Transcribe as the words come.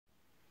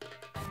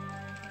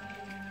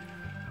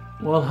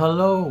Well,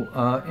 hello,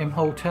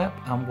 Imhotep,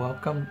 and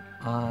welcome.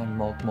 I'm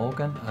Mark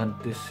Morgan, and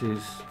this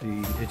is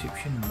the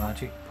Egyptian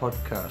Magic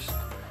Podcast.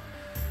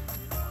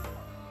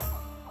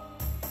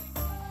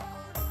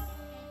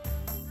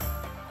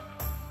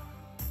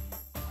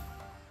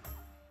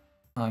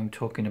 I'm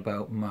talking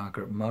about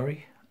Margaret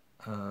Murray,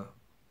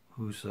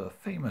 who's a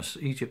famous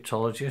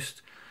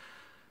Egyptologist,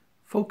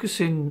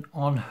 focusing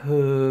on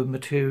her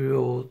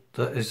material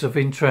that is of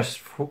interest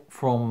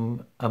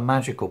from a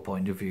magical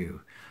point of view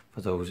for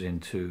those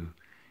into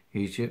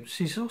Egypt.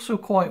 She's also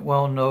quite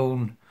well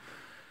known,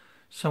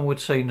 some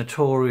would say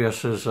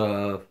notorious, as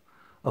a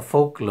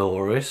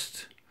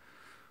folklorist,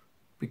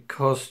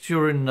 because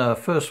during the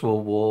First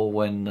World War,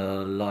 when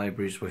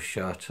libraries were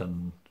shut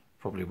and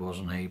probably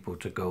wasn't able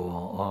to go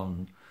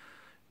on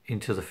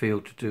into the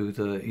field to do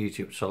the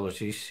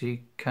Egyptology,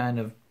 she kind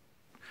of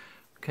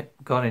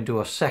got into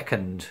a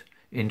second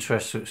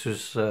interest, which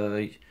was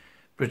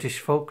British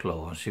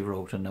folklore, and she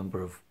wrote a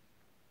number of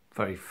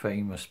very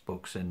famous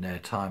books in their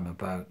time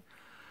about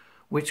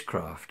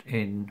witchcraft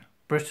in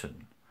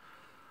Britain.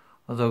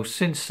 Although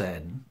since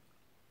then,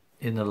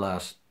 in the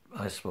last,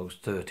 I suppose,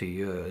 30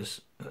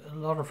 years, a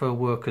lot of her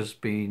work has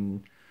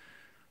been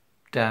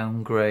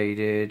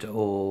downgraded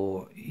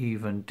or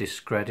even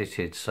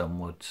discredited, some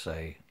would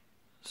say.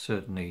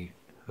 Certainly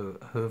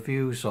her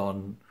views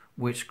on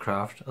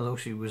witchcraft, although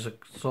she was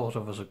thought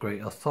of as a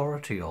great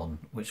authority on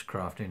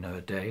witchcraft in her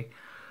day,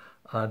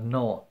 are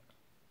not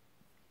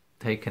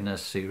taken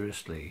as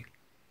seriously.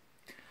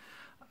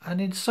 And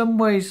in some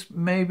ways,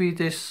 maybe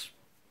this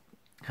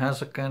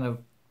has a kind of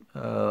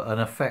an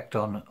effect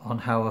on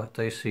how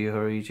they see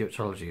her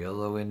Egyptology,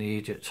 although in the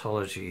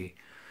Egyptology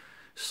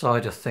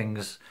side of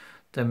things,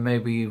 they may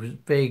be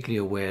vaguely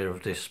aware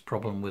of this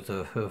problem with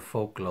her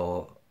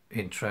folklore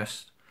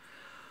interest.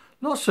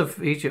 Lots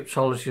of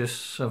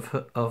Egyptologists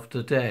of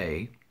the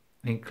day,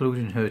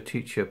 including her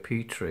teacher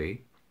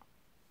Petrie,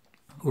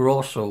 were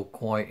also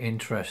quite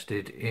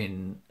interested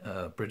in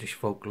British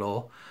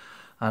folklore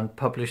and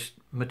published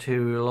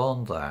material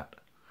on that.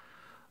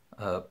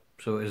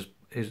 So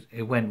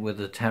it went with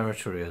the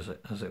territory,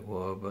 as it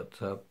were,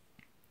 but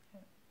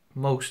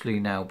mostly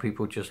now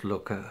people just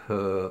look at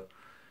her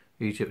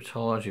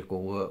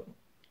Egyptological work,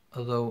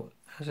 although,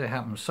 as it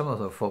happens, some of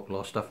the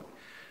folklore stuff,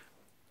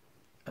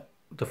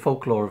 the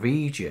folklore of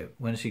Egypt,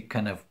 when she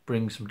kind of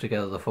brings them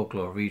together, the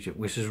folklore of Egypt,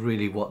 which is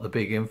really what the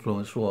big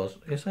influence was,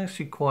 is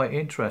actually quite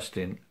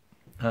interesting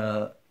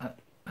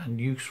and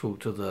useful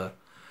to the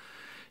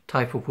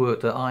type of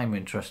work that I'm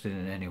interested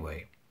in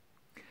anyway.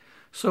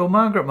 So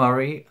Margaret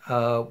Murray,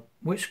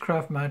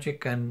 witchcraft,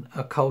 magic and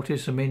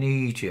occultism in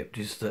Egypt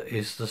is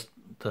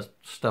the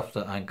stuff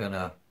that I'm going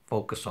to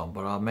focus on,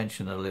 but I'll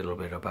mention a little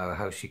bit about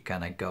how she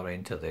kind of got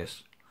into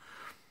this.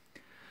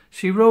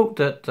 She wrote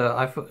that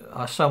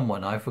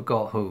someone, I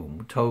forgot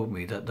whom, told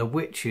me that the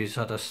witches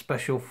had a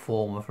special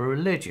form of a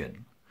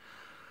religion,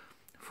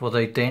 for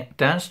they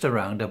danced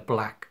around a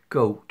black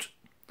goat.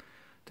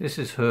 This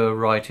is her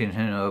writing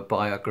in her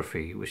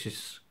biography, which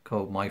is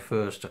called My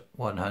First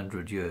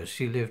 100 Years.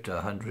 She lived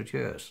 100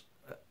 years,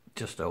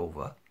 just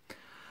over.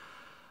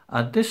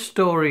 And this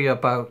story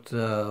about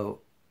the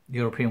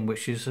European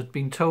witches had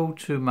been told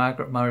to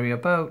Margaret Murray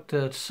about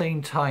the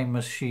same time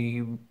as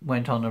she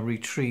went on a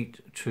retreat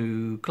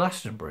to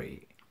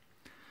Glastonbury.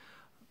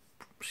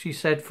 She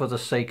said for the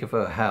sake of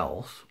her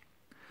health,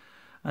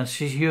 and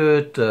she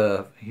heard,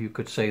 you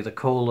could say, the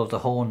call of the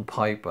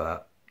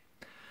hornpiper.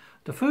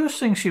 The first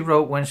thing she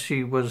wrote when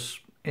she was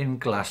in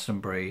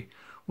Glastonbury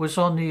was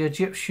on the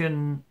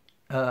Egyptian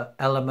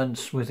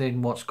elements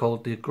within what's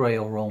called the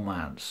Grail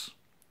Romance.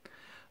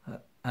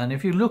 And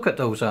if you look at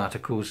those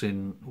articles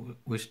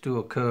which do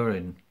occur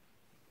in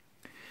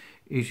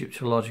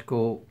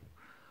Egyptological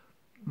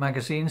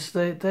magazines,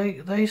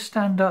 they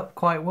stand up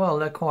quite well.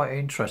 They're quite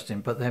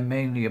interesting, but they're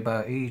mainly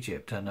about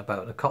Egypt and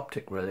about the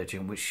Coptic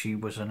religion, which she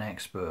was an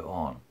expert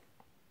on.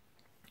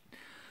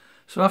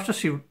 So after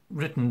she'd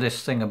written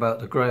this thing about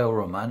the Grail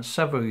Romance,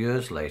 several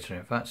years later,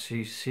 in fact,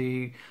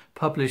 she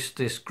published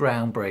this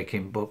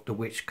groundbreaking book, The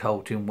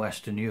Witchcult in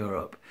Western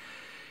Europe,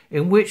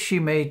 in which she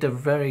made the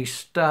very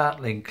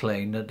startling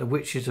claim that the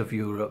witches of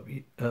Europe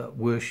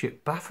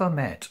worship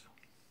Baphomet.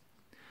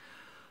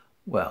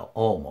 Well,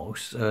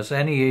 almost. As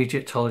any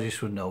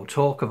Egyptologist would know,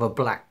 talk of a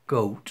black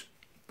goat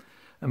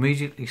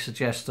immediately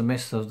suggests the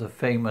myth of the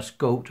famous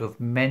goat of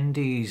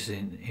Mendes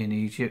in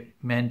Egypt,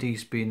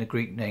 Mendes being the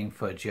Greek name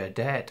for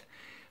Djedet,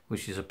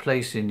 which is a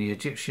place in the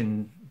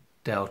Egyptian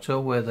delta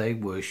where they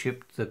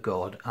worshipped the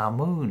god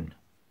Amun,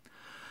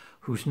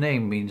 whose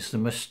name means the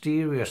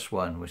mysterious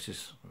one, which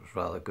is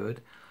rather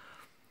good.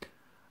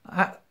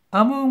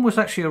 Amun was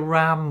actually a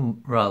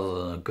ram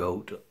rather than a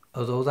goat,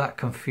 although that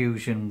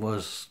confusion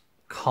was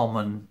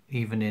common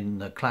even in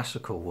the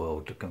classical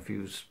world to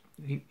confuse,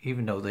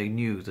 even though they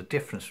knew the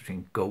difference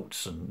between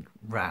goats and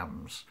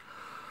rams.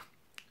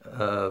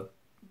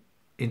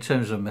 In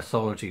terms of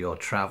mythology or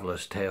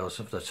travellers' tales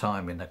of the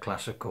time in the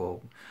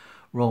classical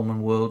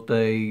Roman world,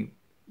 they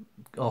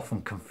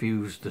often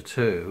confused the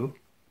two.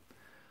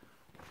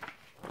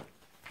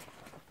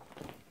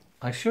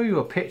 I show you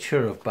a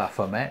picture of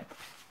Baphomet,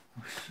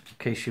 in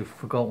case you've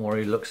forgotten what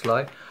he looks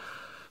like.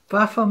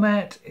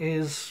 Baphomet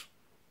is...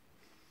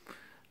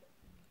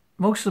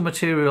 Most of the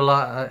material,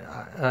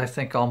 I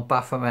think, on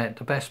Baphomet,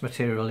 the best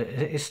material,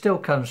 it still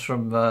comes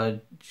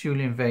from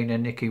Julian Vane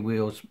and Nicky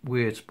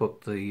Weird's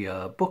book,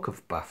 The Book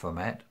of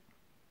Baphomet.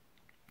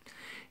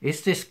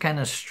 It's this kind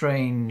of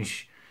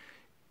strange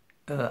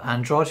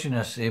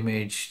androgynous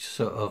image,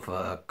 sort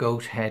of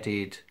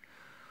goat-headed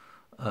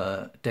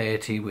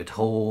deity with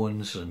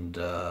horns and,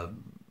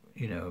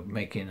 you know,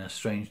 making a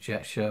strange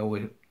gesture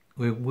with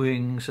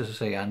wings, as I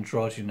say,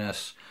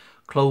 androgynous,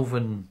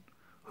 cloven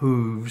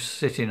hooves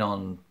sitting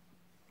on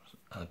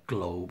a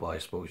globe, I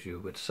suppose you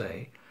would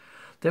say.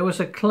 There was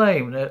a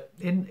claim that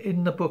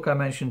in the book I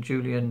mentioned,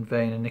 Julian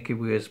Vane and Nicky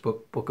Weird's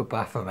book of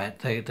Baphomet,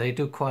 they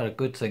do quite a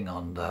good thing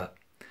on the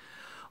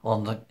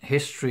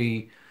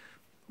history,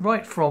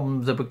 right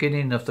from the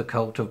beginning of the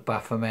cult of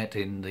Baphomet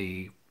in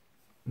the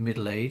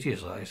Middle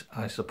Ages,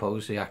 I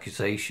suppose, the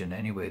accusation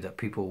anyway that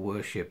people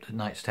worshipped, the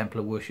Knights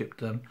Templar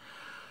worshipped them,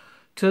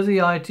 to the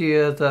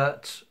idea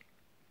that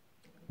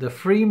the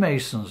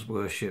Freemasons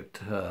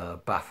worshipped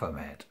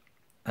Baphomet.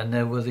 And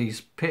there were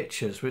these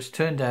pictures which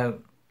turned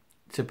out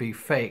to be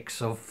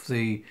fakes of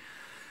the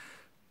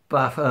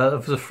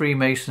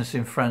Freemasons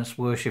in France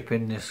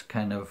worshipping this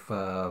kind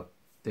of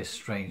this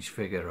strange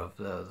figure of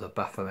the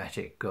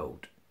Baphometic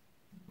goat,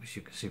 which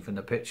you can see from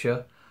the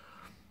picture.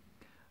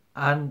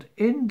 And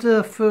in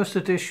the first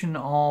edition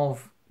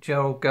of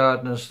Gerald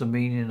Gardner's The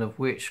Meaning of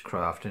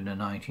Witchcraft in the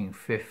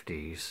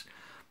 1950s,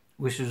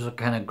 which was a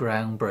kind of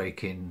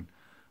groundbreaking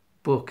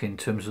book in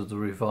terms of the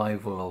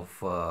revival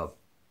of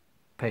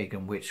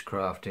pagan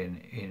witchcraft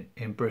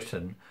in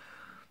Britain,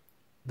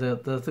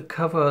 the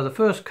cover, the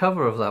first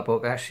cover of that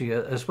book actually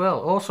as well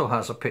also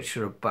has a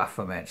picture of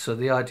Baphomet. So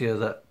the idea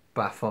that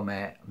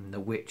Baphomet and the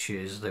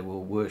witches, they were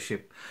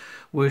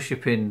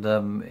worshipping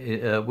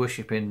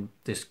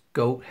this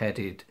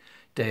goat-headed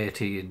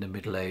deity in the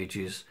Middle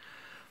Ages.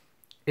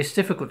 It's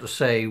difficult to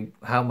say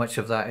how much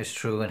of that is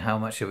true and how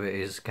much of it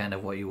is kind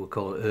of what you would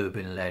call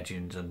urban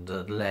legend, and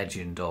the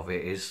legend of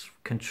it is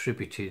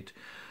contributed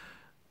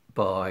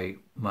by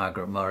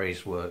Margaret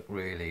Murray's work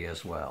really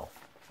as well.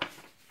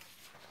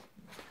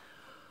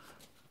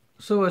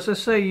 So as I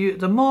say,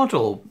 the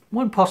model,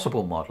 one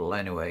possible model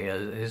anyway,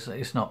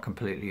 is not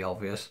completely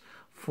obvious,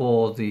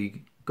 for the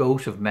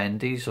goat of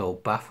Mendes or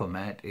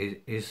Baphomet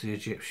is the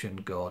Egyptian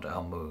god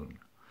Amun.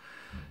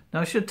 Now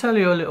I should tell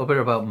you a little bit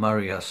about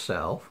Murray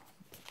herself.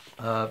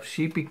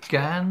 She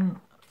began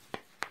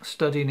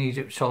studying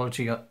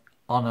Egyptology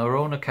on her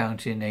own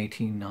account in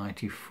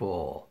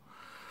 1894.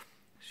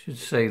 I should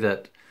say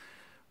that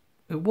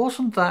it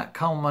wasn't that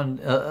common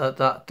at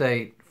that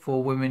date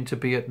for women to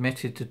be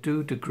admitted to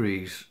do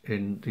degrees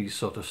in these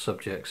sort of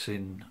subjects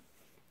in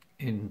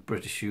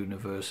British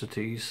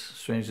universities,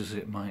 strange as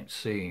it might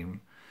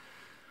seem.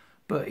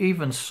 But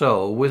even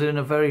so, within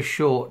a very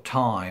short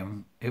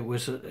time, it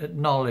was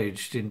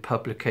acknowledged in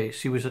publications.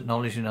 She was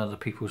acknowledged in other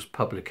people's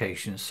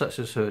publications, such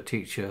as her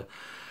teacher,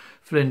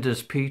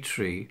 Flinders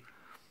Petrie,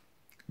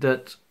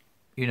 that,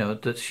 you know,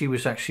 that she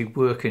was actually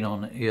working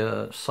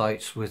on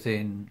sites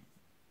within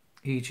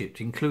Egypt,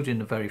 including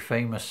the very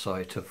famous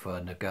site of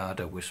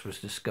Nagada, which was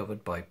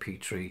discovered by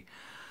Petrie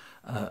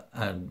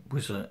and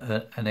was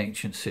an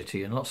ancient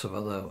city, and lots of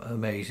other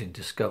amazing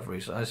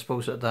discoveries. I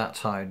suppose at that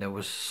time there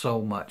was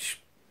so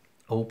much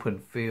open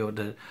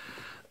field,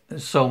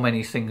 so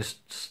many things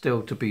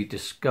still to be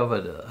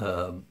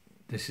discovered.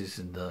 This is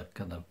in the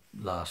kind of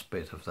last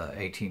bit of the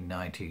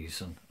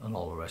 1890s and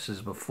all the rest. This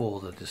is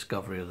before the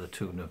discovery of the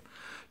tomb of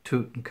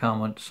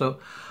Tutankhamun. So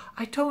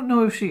I don't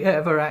know if she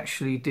ever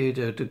actually did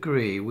a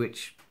degree,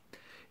 which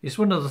is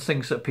one of the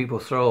things that people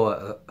throw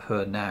at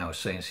her now,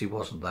 saying she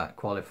wasn't that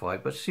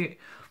qualified. But she,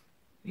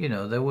 you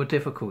know, there were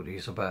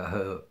difficulties about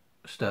her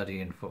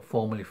studying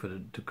formally for the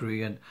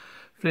degree, and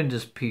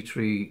Flinders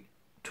Petrie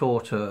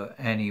taught her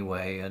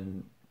anyway,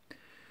 and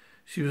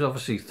she was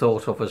obviously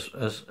thought of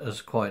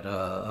as quite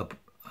a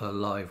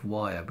live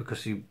wire, because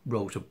she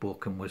wrote a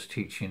book and was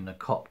teaching the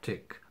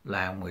Coptic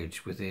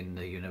language within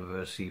the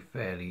university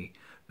fairly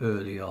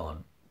early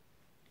on.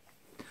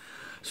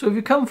 So if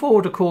you come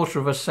forward a quarter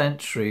of a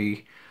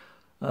century,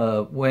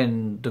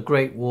 when the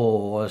Great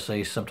War, as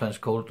they sometimes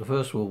call it, the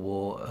First World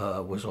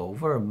War, was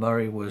over, and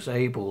Murray was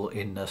able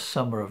in the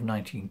summer of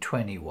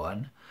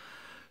 1921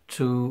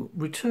 to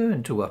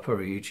return to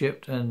Upper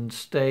Egypt and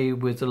stay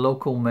with the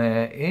local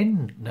mayor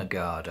in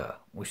Nagada,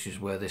 which is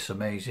where this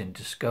amazing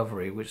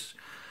discovery, which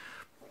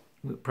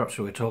perhaps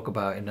we'll talk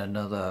about in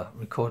another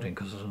recording,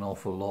 because there's an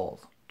awful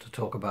lot to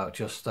talk about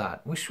just that,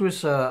 which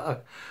was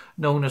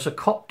known as a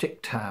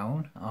Coptic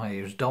town.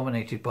 It was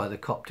dominated by the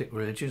Coptic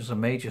religion. It was a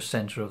major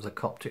centre of the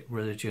Coptic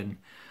religion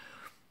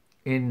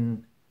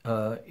in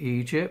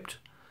Egypt.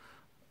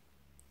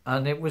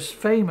 And it was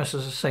famous,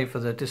 as I say, for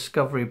the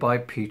discovery by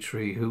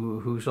Petrie,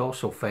 who's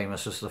also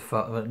famous as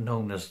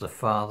known as the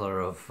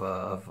father of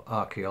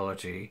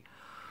archaeology.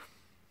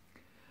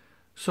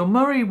 So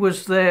Murray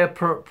was there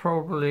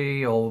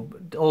probably, or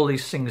all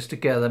these things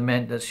together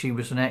meant that she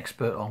was an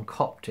expert on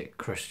Coptic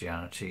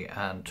Christianity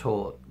and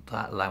taught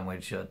that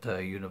language at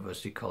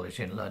University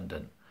College in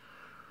London.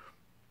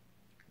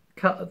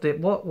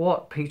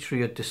 What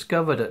Petrie had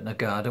discovered at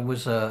Nagada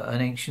was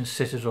an ancient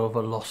citadel of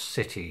a lost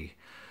city,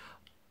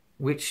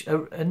 which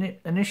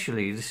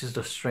initially, this is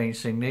the strange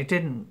thing, they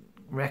didn't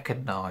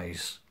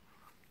recognise.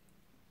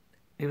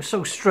 It was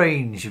so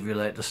strange, if you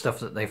like, the stuff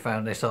that they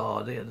found. They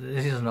thought, oh,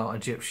 this is not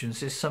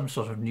Egyptians, it's some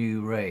sort of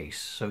new race.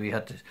 So he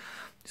had to,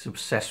 he's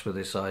obsessed with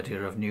this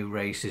idea of new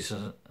races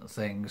and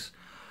things.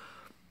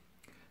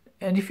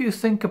 And if you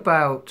think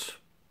about,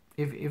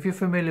 if you're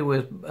familiar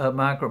with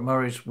Margaret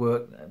Murray's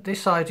work,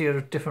 this idea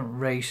of different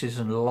races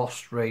and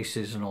lost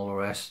races and all the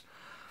rest,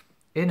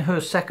 in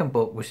her second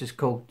book, which is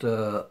called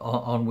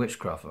on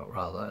witchcraft,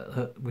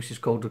 rather, which is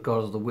called The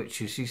God of the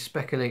Witches, she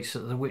speculates that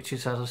the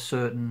witches had a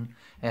certain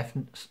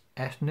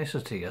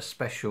ethnicity, a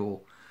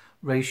special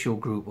racial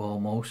group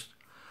almost,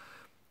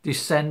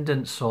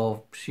 descendants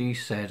of, she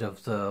said,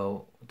 of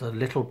the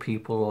little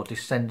people or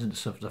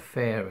descendants of the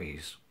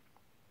fairies.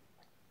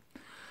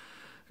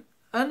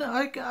 And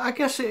I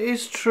guess it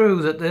is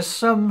true that there's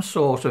some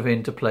sort of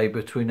interplay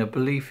between a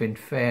belief in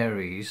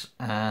fairies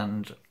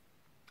and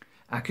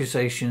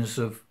accusations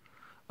of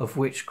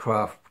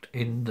witchcraft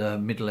in the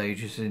Middle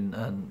Ages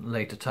and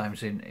later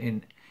times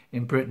in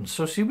Britain.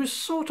 So she was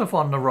sort of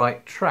on the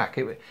right track.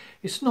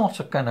 It's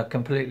not a kind of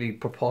completely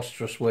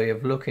preposterous way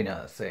of looking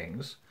at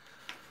things.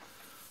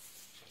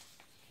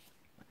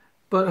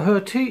 But her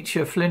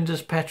teacher,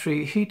 Flinders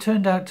Petrie, he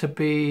turned out to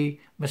be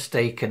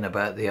mistaken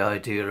about the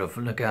idea of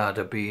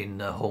Nagada being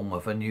the home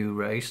of a new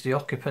race. The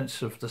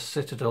occupants of the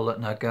citadel at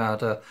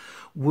Nagada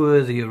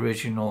were the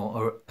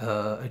original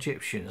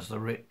Egyptians,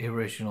 the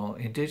original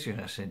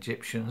indigenous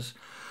Egyptians,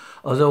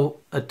 although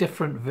a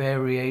different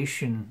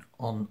variation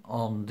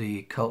on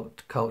the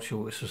culture,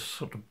 which was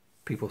sort of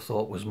people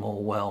thought was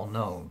more well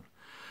known.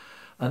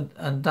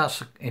 And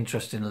that's an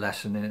interesting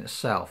lesson in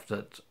itself,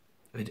 that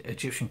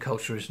Egyptian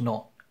culture is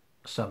not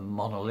some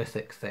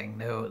monolithic thing.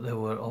 There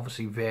were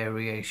obviously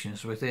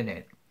variations within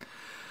it.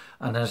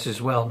 And as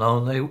is well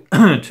known, they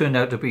turned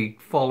out to be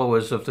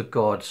followers of the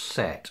god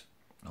Set,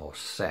 or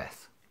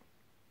Seth,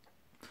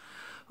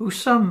 who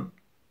some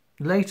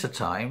later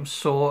times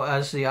saw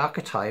as the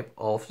archetype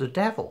of the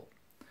devil.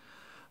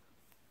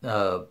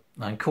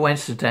 And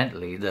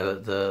coincidentally,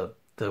 the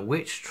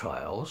witch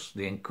trials,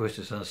 the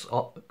inquisitors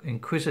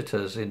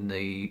in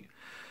the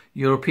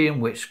European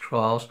witch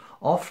trials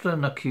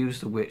often accuse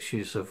the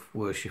witches of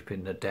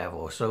worshipping the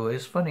devil. So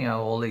it's funny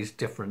how all these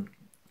different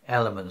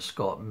elements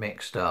got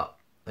mixed up.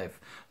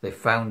 They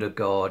found a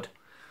god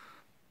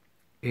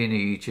in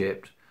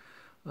Egypt,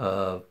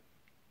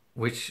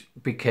 which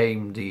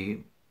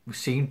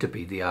seemed to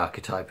be the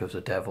archetype of the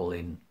devil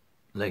in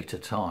later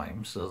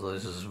times. So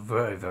this is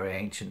very, very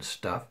ancient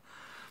stuff.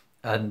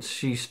 And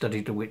she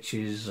studied the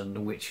witches, and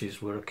the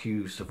witches were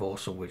accused of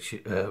also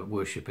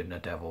worshipping the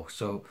devil.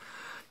 So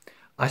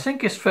I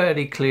think it's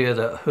fairly clear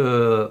that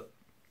her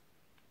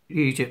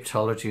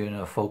Egyptology and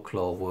her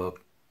folklore were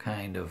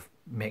kind of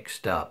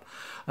mixed up.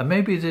 And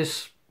maybe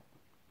this,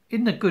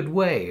 in a good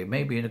way,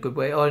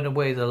 or in a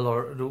way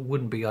that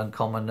wouldn't be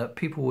uncommon, that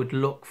people would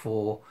look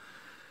for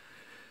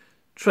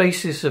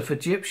traces of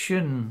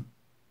Egyptian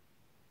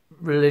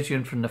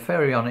religion from the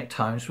pharaonic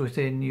times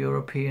within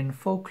European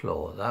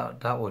folklore.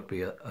 That would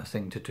be a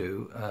thing to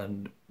do,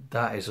 and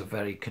that is a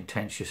very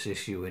contentious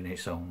issue in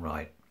its own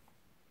right.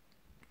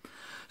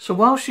 So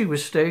while she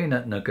was staying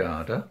at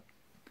Nagada,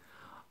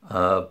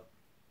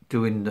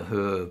 doing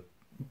her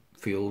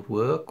field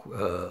work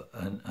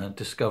and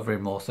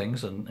discovering more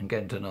things and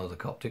getting to know the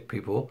Coptic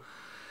people,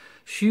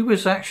 she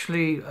was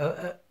actually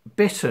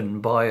bitten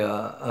by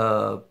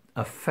a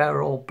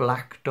feral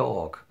black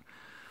dog.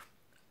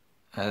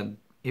 And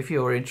if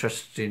you're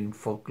interested in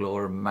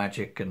folklore and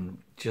magic and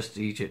just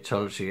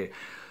Egyptology,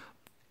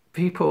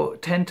 people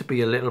tend to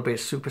be a little bit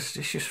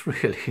superstitious,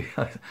 really.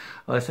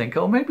 I think,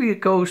 or maybe it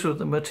goes with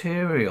the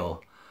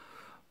material.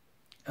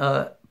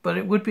 But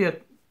it would be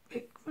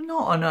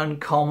not an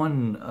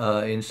uncommon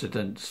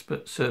incident,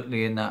 but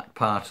certainly in that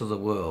part of the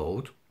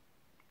world,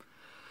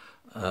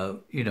 where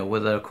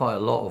there are quite a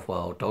lot of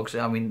wild dogs.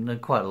 I mean, there are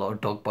quite a lot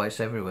of dog bites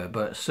everywhere,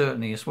 but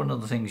certainly it's one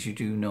of the things you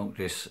do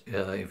notice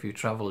if you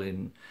travel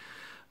in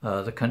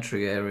the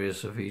country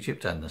areas of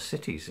Egypt and the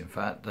cities, in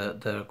fact,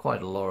 that there are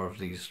quite a lot of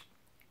these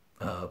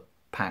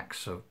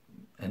packs of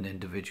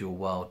individual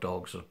wild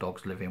dogs, or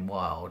dogs living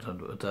wild, and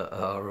that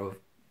are of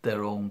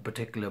their own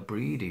particular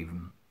breed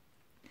even.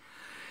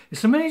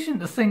 It's amazing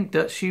to think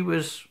that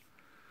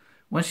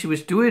when she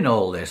was doing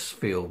all this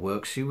field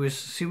work, she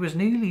was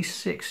nearly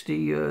 60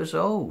 years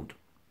old.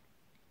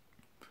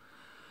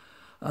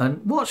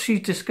 And what she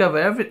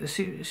discovered,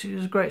 she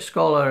was a great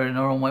scholar in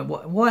her own way.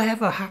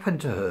 Whatever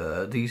happened to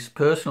her, these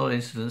personal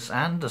incidents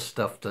and the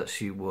stuff that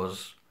she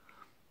was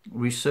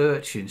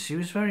researching, she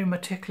was very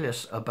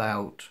meticulous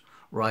about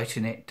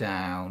writing it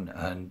down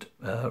and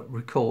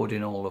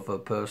recording all of her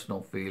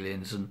personal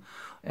feelings and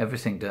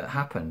everything that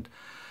happened.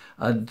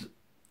 And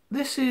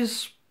this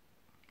is,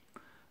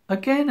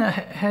 again,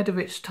 ahead of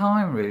its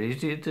time, really.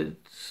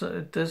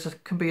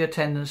 Can be a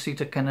tendency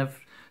to kind of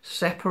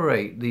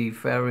separate the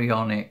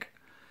pharaonic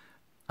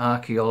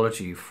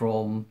archaeology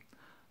from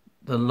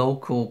the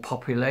local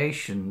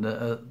population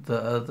that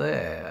are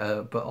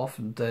there, but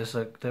often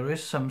there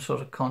is some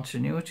sort of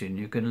continuity, and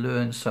you can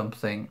learn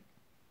something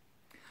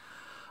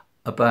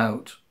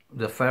about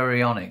the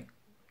pharaonic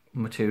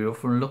material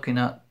from looking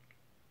at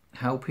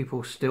how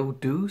people still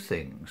do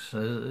things.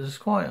 There's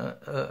quite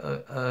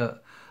a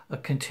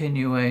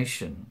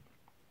continuation.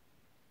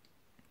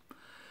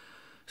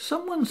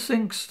 Someone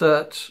thinks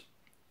that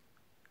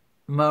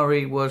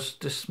Murray was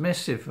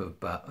dismissive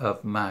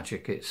of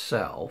magic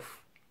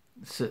itself,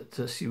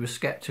 that she was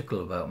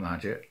sceptical about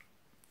magic,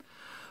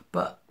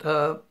 but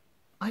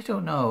I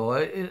don't know.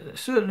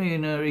 Certainly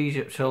in her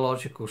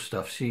Egyptological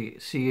stuff, she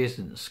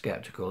isn't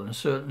sceptical, and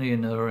certainly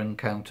in her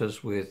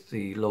encounters with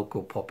the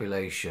local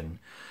population,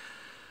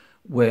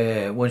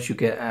 where once you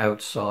get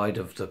outside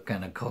of the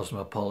kind of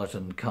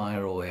cosmopolitan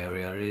Cairo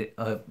area, it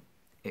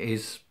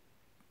is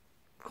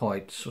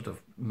quite sort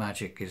of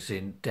magic is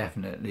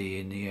definitely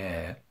in the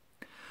air.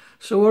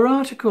 So her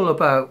article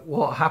about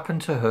what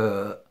happened to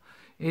her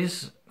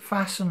is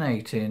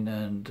fascinating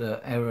and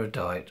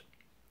erudite.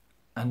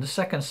 And the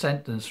second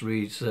sentence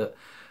reads that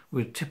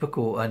with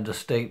typical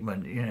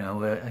understatement,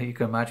 you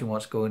can imagine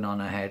what's going on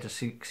ahead.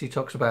 She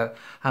talks about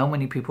how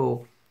many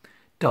people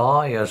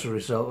die as a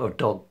result of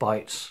dog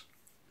bites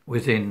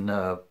within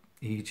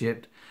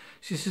Egypt.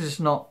 She says it's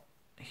not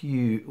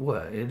huge.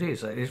 Well, it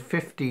is. It's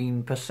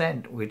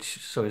 15%,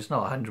 so it's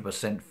not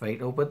 100%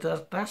 fatal,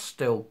 but that's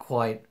still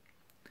quite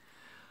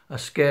a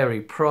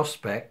scary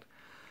prospect.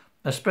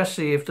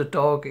 Especially if the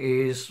dog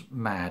is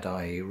mad,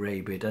 i.e.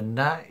 rabid, and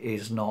that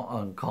is not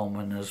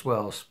uncommon as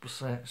well,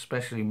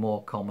 especially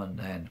more common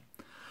then.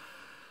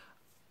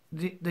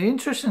 The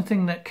interesting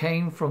thing that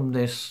came from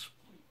this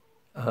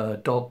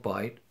dog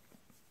bite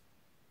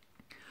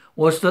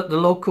was that the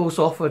locals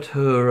offered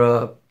her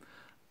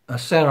a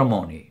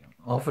ceremony,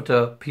 offered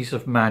a piece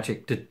of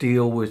magic to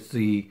deal with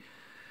the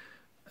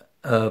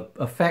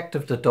effect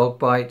of the dog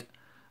bite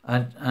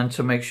and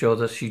to make sure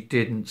that she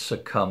didn't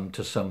succumb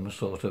to some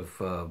sort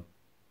of...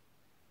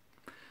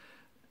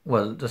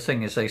 well, the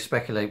thing is, they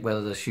speculate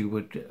whether she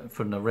would,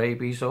 from the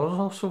rabies or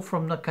also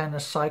from the kind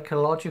of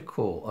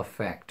psychological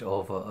effect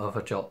of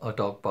a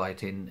dog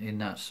bite in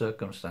that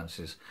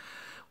circumstances,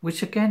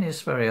 which again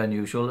is very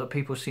unusual, that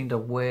people seemed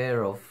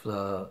aware of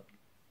the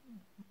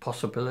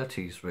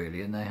possibilities,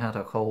 really, and they had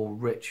a whole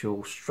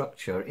ritual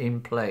structure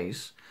in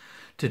place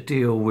to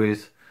deal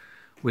with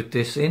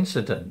this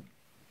incident.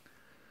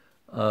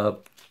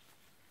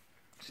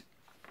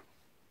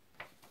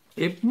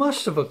 It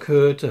must have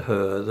occurred to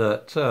her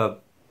that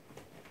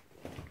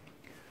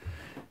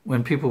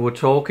when people were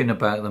talking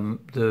about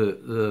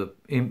the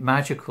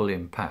magical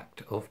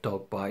impact of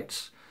dog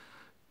bites,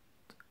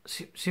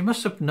 she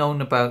must have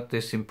known about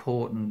this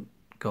important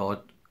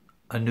god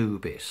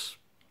Anubis,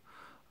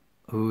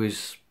 who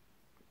is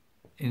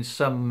in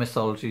some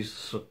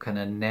mythologies a kind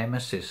of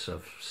nemesis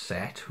of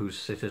Set, whose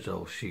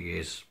citadel she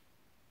is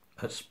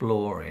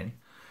exploring.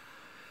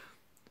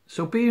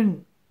 So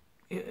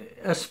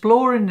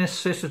exploring this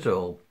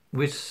citadel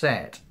with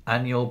Set,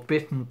 and you're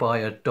bitten by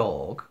a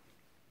dog,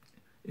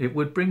 it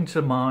would bring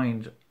to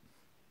mind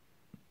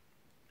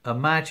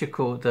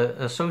the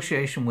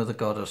association with the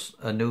goddess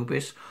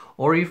Anubis,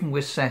 or even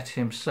with Set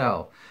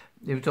himself.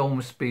 It would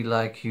almost be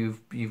like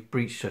you've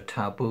breached a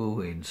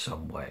taboo in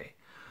some way.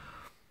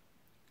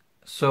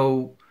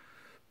 So,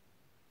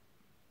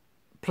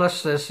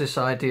 plus there's this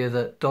idea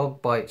that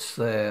dog bites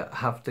there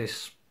have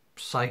this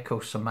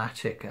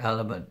psychosomatic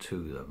element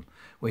to them,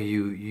 where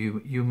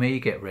you may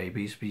get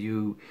rabies, but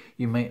you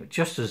may,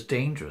 just as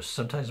dangerous,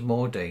 sometimes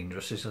more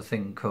dangerous, is a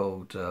thing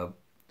called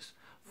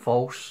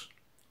false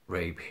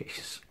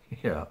rabies,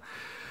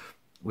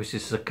 which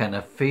is the kind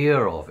of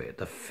fear of it.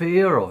 The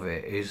fear of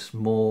it is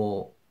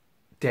more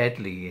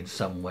deadly in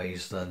some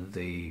ways than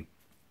the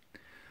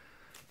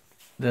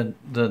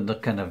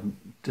kind of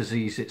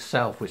disease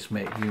itself, which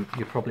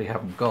you probably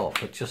haven't got,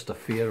 but just the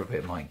fear of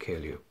it might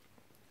kill you,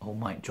 or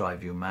might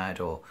drive you mad,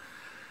 or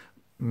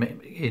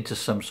into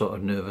some sort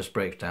of nervous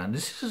breakdown.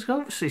 This is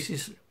obviously,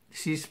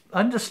 she's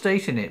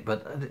understating it,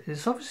 but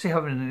it's obviously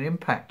having an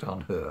impact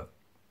on her.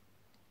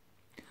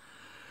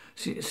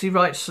 She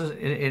writes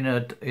in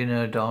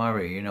her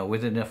diary,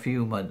 within a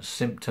few months,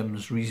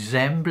 symptoms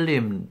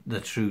resembling the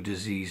true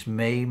disease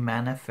may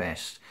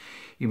manifest.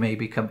 You may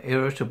become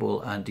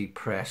irritable and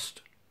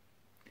depressed.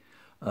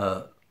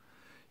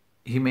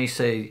 He may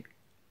say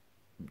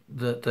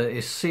that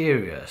is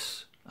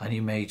serious, and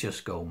you may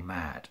just go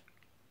mad.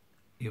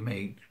 You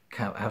may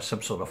have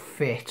some sort of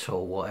fit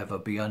or whatever,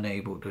 be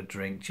unable to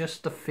drink.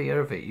 Just the fear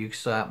of it, you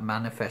start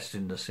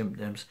manifesting the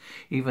symptoms,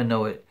 even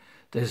though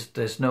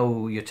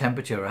your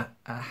temperature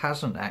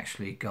hasn't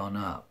actually gone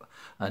up,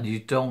 and you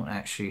don't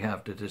actually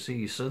have the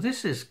disease. So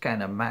this is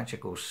kind of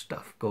magical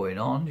stuff going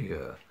on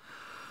here.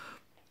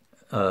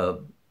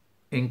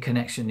 in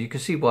connection, you can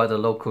see why the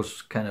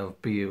locals kind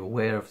of be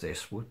aware of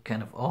this, would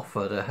kind of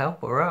offer to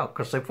help her out,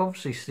 because they've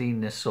obviously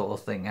seen this sort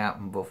of thing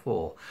happen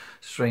before.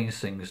 Strange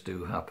things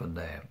do happen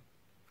there.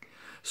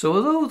 So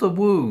although the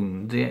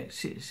wound,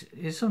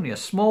 it's only a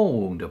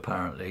small wound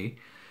apparently,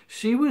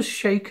 she was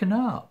shaken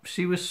up.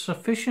 She was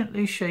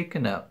sufficiently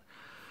shaken up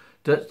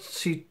that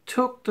she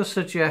took the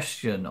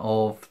suggestion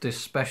of this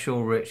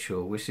special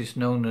ritual, which is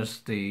known as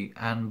the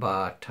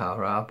Anbar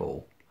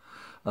Tarabo,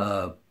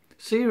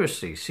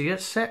 seriously. She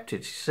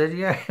accepted. She said,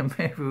 yeah,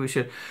 maybe we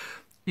should.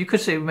 You could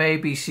say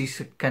maybe she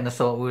kind of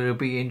thought, well, it would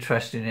be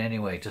interesting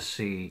anyway to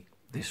see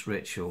this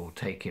ritual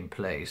taking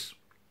place.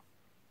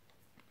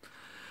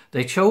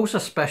 They chose a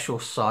special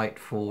site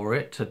for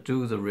it to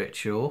do the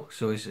ritual,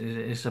 so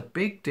it's a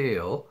big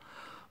deal.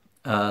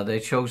 They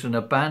chose an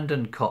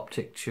abandoned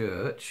Coptic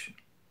church,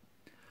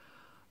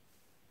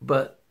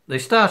 but they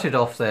started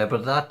off there,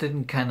 but that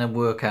didn't kind of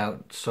work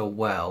out so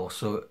well.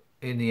 So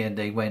in the end,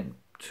 they went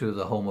to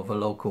the home of a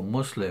local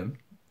Muslim,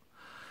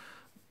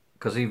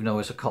 because even though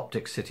it's a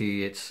Coptic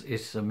city,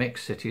 it's a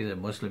mixed city. There are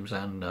Muslims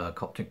and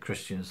Coptic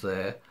Christians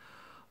there,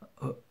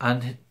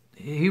 and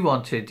he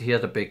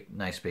had a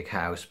nice big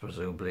house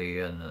presumably,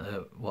 and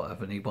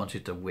whatever, and he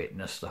wanted to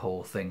witness the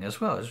whole thing as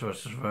well. It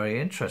was very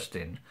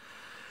interesting,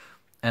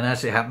 and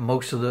as it happened,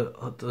 most of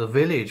the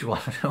village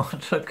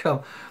wanted to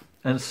come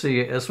and see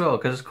it as well,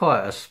 because it's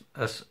quite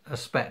a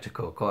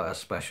spectacle, quite a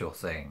special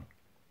thing.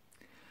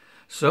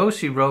 So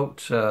she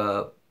wrote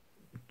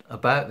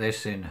about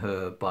this in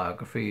her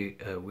biography,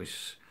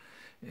 which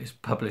is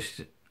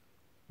published,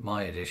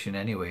 my edition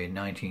anyway, in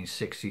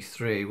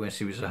 1963, when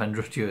she was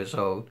 100 years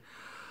old.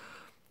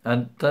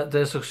 And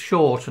there's a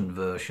shortened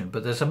version,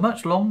 but there's a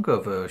much longer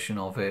version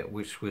of it,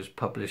 which was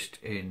published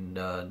in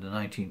the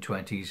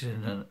 1920s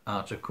in an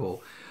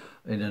article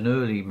in an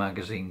early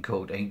magazine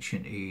called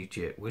Ancient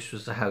Egypt, which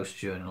was the house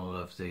journal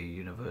of the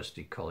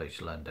University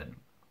College London.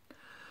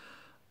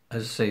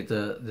 As I say,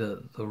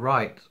 the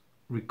rite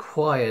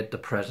required the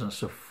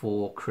presence of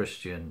 4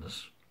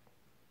 Christians,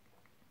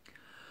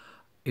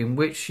 in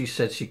which she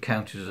said she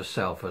counted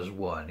herself as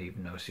one,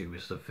 even though she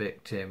was the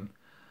victim.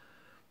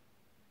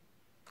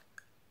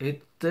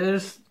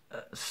 There's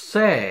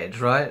said,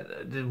 right,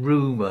 the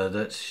rumour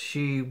that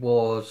she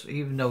was,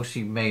 even though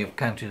she may have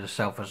counted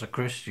herself as a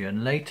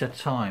Christian, later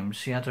times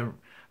she had a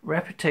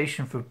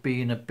reputation for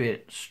being a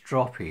bit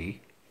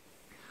stroppy,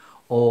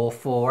 or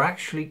for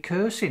actually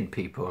cursing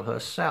people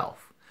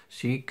herself.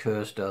 She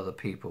cursed other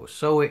people,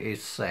 so it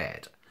is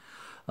said.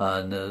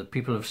 And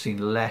people have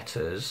seen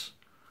letters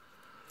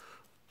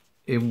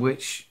in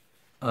which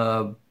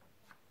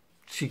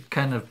she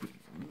kind of,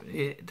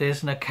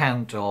 there's an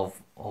account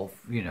of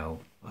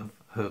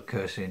her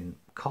cursing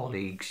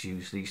colleagues.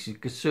 Usually she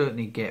could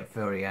certainly get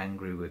very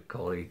angry with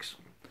colleagues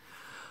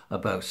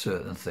about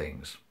certain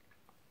things.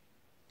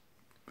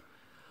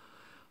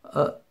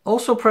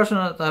 Also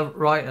present at that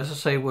rite, as I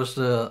say, was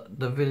the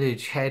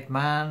village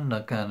headman,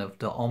 the kind of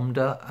the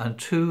Omda, and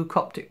 2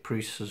 Coptic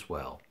priests as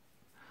well.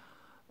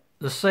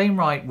 The same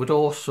rite would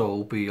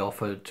also be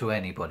offered to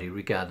anybody,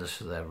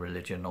 regardless of their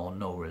religion or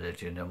no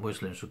religion, and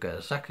Muslims would get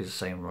exactly the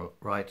same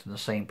rite, and the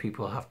same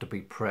people have to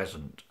be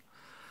present.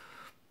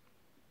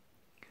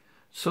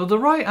 So the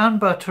rite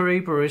Anbar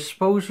Tariba is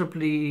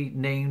supposedly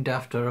named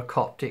after a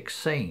Coptic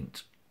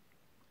saint,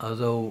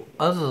 although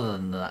other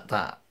than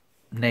that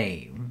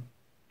name,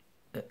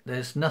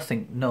 there's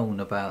nothing known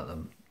about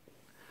them.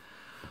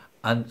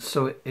 And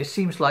so it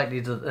seems likely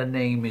that the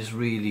name is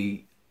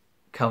really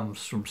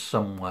comes from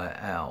somewhere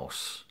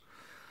else.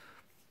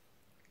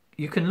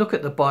 You can look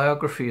at the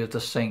biography of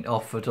the saint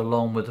offered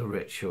along with the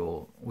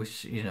ritual,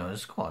 which,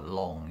 is quite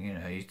long.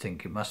 You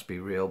think it must be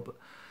real,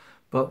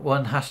 but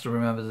one has to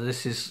remember that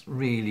this is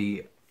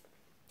really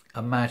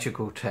a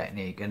magical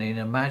technique, and in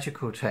a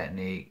magical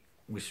technique,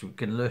 which you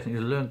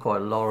learn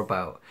quite a lot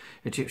about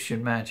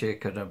Egyptian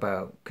magic and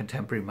about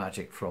contemporary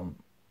magic from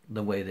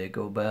the way they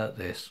go about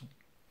this.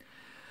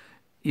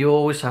 You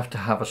always have to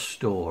have a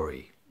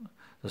story,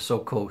 the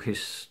so-called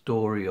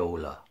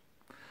historiola,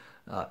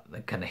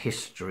 the kind of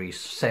history,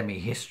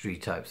 semi-history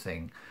type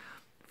thing.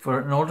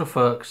 In order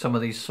for some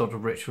of these sort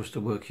of rituals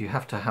to work, you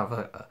have to have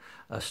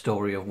a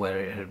story of where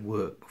it had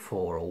worked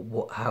before,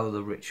 or how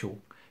the ritual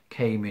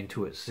came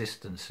into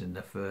existence in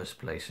the first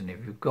place. And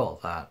if you've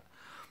got that,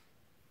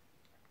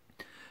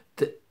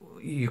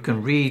 you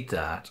can read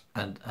that,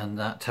 and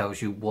that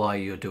tells you why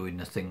you're doing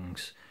the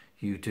things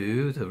you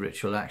do, the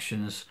ritual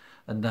actions,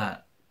 and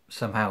that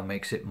somehow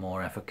makes it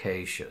more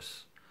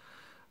efficacious.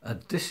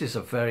 This is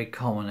a very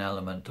common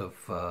element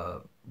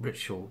of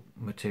ritual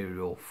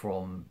material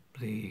from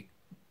the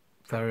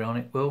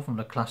pharaonic world, from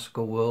the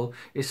classical world.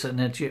 It's an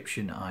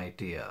Egyptian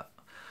idea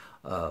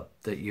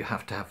that you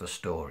have to have a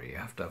story, you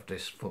have to have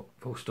this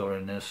full story,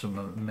 and there's some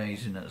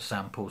amazing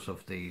examples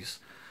of these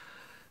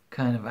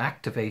kind of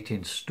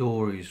activating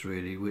stories,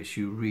 really, which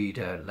you read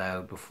out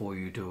loud before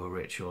you do a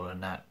ritual,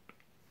 and that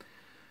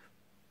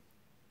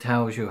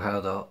tells you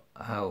how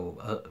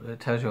it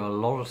tells you how a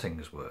lot of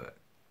things work.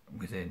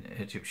 within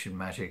Egyptian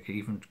magic,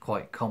 even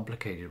quite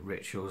complicated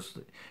rituals.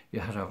 You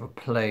have to have a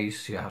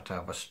place, you have to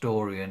have a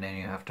story, and then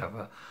you have to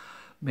have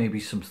maybe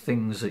some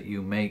things that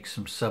you make,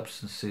 some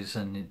substances,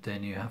 and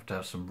then you have to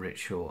have some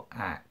ritual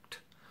act.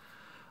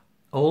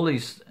 All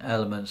these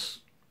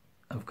elements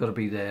have got to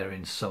be there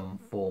in some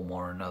form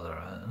or another,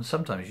 and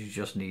sometimes you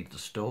just need the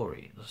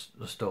story.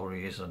 The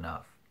story is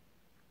enough.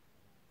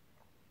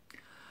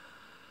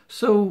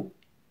 So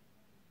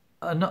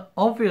an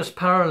obvious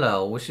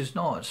parallel, which is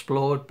not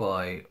explored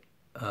by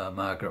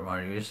Margaret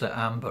Murray, is that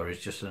Amber is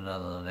just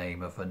another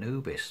name of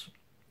Anubis,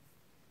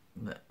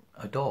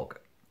 a dog.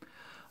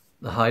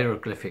 The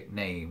hieroglyphic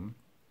name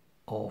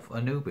of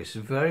Anubis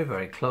is very,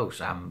 very close,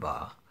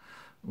 Amber,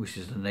 which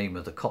is the name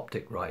of the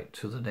Coptic rite,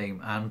 to the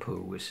name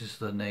Anpu, which is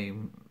the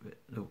name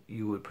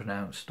you would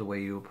pronounce, the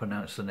way you would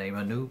pronounce the name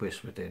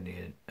Anubis within the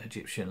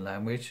Egyptian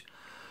language.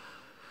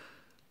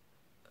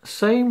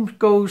 Same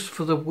goes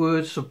for the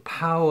words of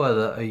power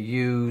that are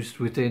used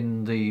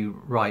within the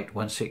rite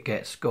once it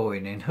gets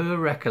going. In her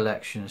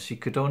recollections, she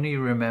could only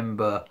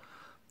remember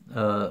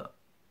a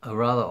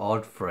rather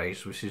odd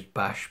phrase, which is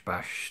bash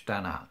bash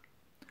stana,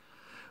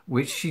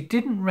 which she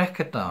didn't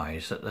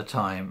recognise at the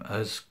time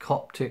as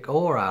Coptic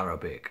or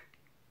Arabic.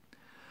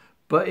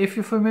 But if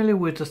you're familiar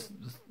with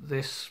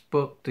this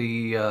book,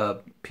 the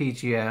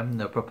PGM,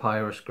 the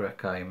Papyrus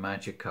Graecae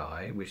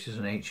Magicae, which is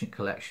an ancient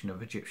collection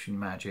of Egyptian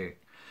magic,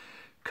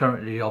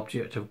 currently the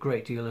object of a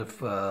great deal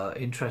of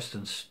interest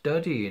and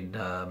study in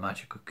the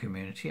magical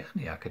community and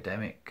the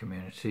academic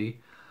community,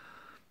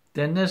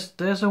 then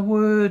there's a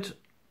word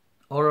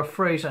or a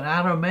phrase, an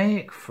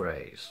Aramaic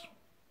phrase,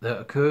 that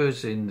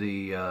occurs in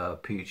the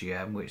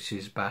PGM, which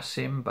is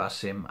basim,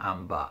 basim,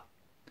 amba.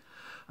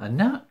 And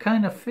that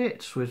kind of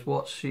fits with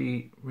what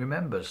she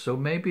remembers. So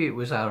maybe it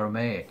was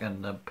Aramaic,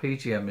 and the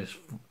PGM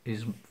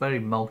is very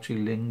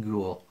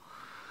multilingual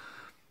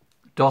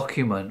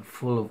document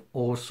full of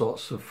all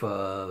sorts of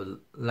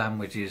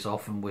languages,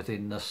 often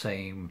within the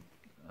same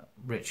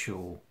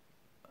ritual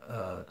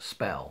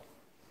spell.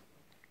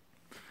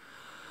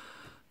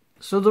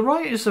 So the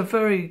rite is a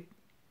very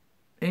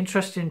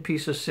interesting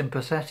piece of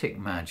sympathetic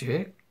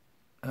magic,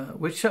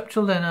 which up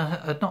till then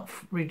had not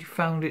really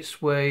found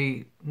its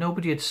way.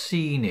 Nobody had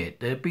seen it.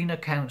 There had been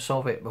accounts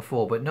of it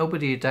before, but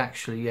nobody had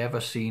actually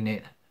ever seen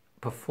it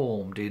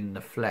performed in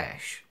the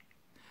flesh.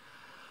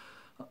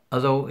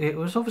 Although it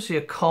was obviously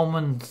a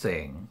common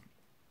thing,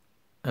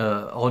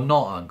 or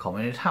not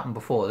uncommon. It happened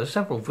before. There's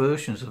several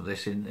versions of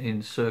this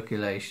in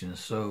circulation.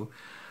 So,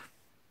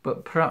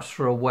 but perhaps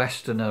for a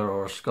Westerner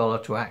or a scholar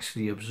to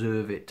actually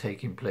observe it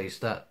taking place,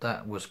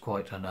 that was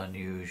quite an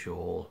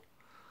unusual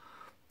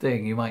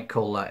thing. You might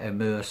call that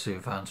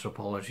immersive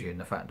anthropology, in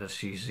the fact that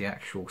she's the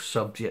actual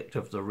subject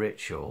of the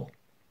ritual.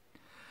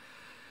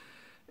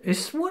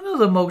 It's one of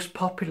the most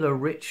popular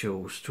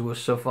rituals to have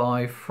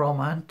survived from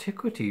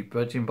antiquity,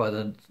 judging by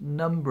the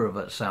number of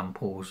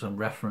examples and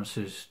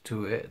references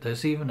to it.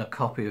 There's even a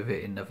copy of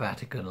it in the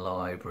Vatican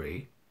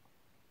Library.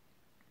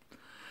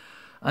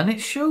 And it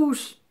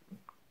shows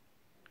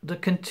the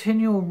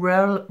continual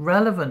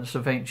relevance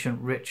of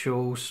ancient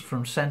rituals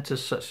from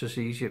centres such as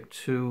Egypt,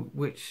 to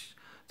which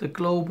the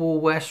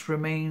global West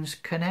remains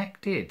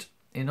connected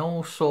in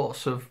all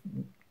sorts of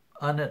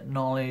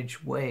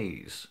unacknowledged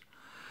ways.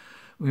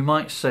 We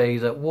might say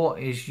that what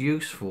is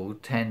useful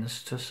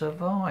tends to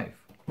survive.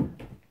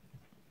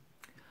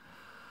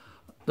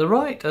 The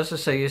rite, as I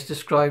say, is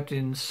described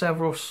in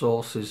several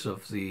sources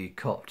of the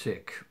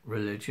Coptic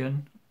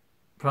religion.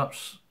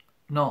 Perhaps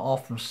not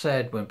often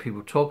said when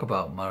people talk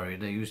about Murray.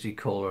 They usually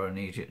call her an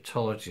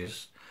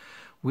Egyptologist,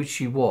 which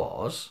she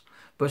was,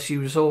 but she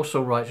was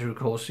also, right to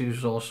recall, she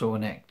was also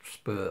an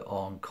expert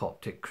on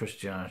Coptic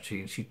Christianity,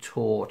 and she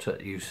taught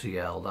at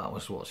UCL. That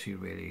was what she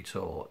really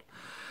taught.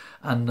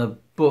 And the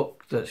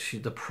book that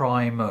the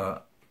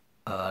primer,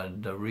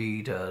 the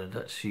reader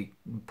that she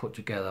put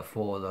together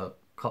for the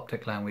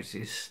Coptic language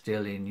is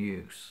still in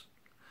use.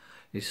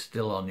 It's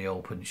still on the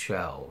open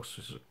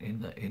shelves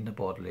in the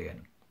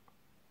Bodleian.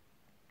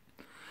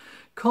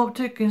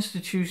 Coptic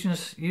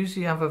institutions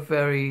usually have a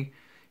very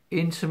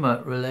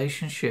intimate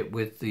relationship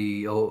with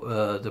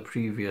the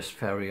previous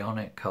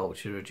pharaonic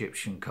culture,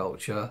 Egyptian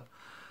culture.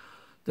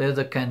 They're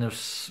the kind of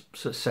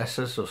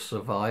successors or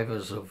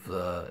survivors of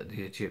the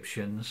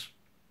Egyptians.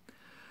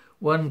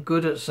 One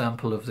good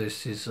example of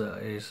this is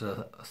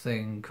a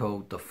thing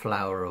called the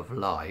Flower of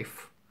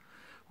Life,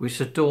 which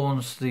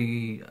adorns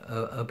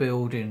a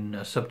building,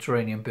 a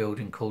subterranean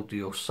building called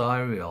the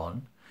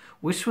Osirion,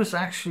 which was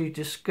actually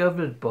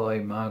discovered by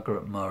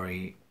Margaret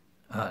Murray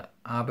at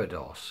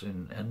Abydos,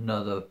 in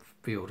another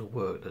field of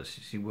work that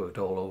she worked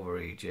all over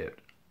Egypt.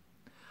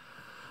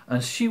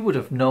 And she would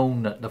have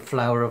known that the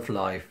Flower of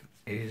Life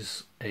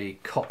is a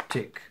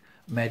Coptic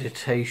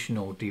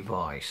meditational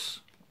device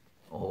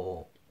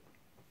or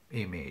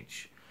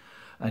image,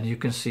 and you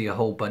can see a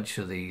whole bunch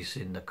of these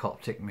in the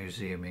Coptic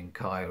Museum in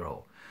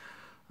Cairo,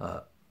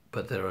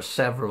 but there are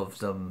several of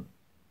them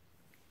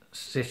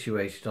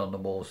situated on the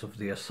walls of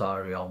the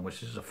Osirion,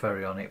 which is a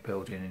pharaonic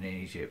building in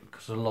Egypt,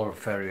 because a lot of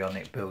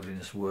pharaonic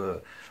buildings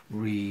were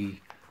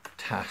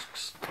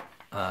tasked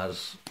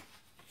as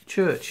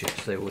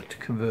churches. They were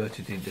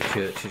converted into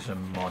churches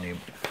and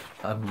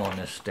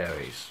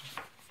monasteries.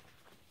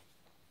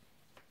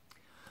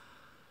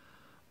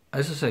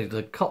 As I say,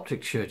 the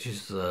Coptic Church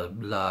is the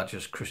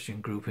largest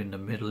Christian group in the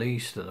Middle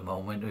East at the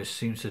moment, which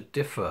seems to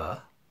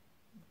differ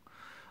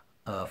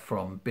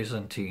from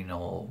Byzantine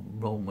or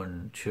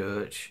Roman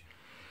Church,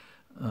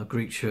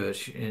 Greek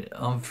Church,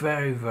 on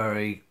very,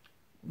 very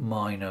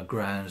minor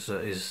grounds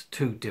that is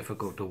too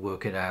difficult to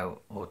work it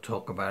out or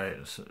talk about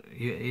it.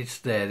 It's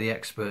there, the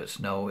experts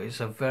know. It's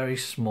a very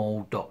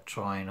small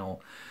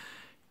doctrinal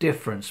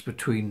difference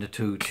between the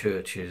two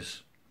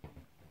churches.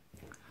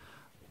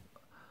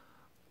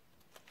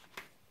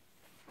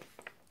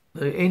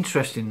 The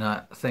interesting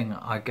thing,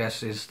 I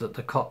guess, is that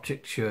the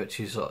Coptic Church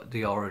is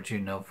the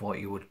origin of what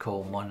you would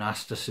call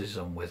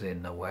monasticism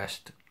within the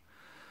West.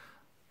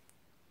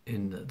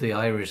 In the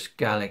Irish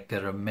Gaelic,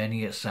 there are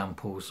many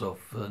examples of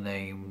the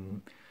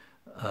name,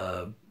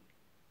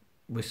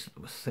 with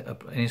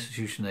an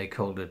institution they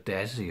called a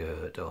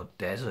desert, or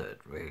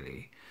desert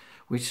really,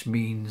 which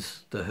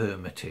means the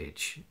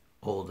hermitage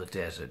or the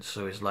desert.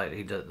 So it's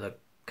likely that the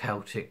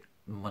Celtic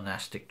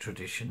monastic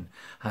tradition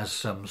has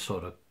some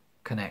sort of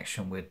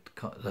connection with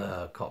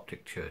the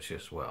Coptic Church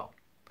as well.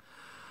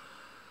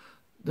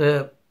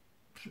 The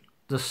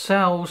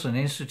cells and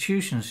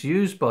institutions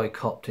used by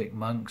Coptic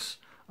monks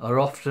are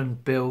often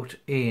built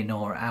in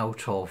or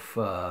out of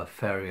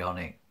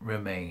pharaonic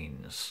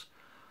remains,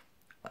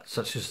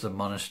 such as the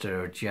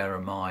monastery of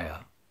Jeremiah,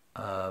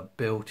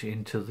 built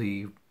into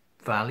the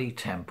valley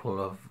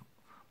temple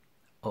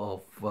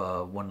of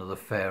one of the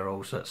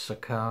pharaohs at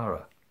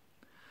Saqqara.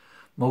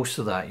 Most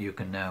of that you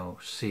can now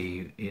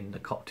see in the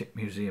Coptic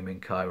Museum in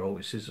Cairo,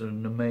 which is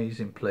an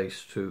amazing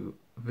place to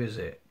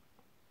visit.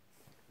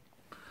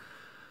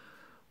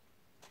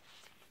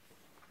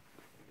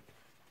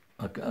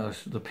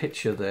 The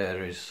picture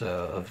there is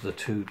of the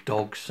two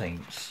dog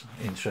saints,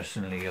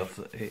 interestingly, at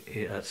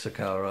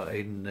Saqqara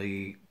in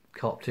the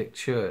Coptic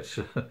Church.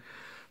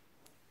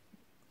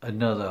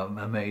 Another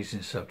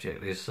amazing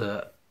subject is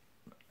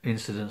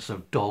incidents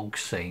of dog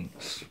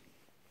saints.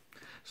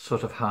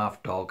 Sort of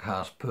half dog,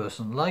 half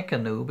person, like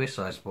Anubis,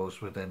 I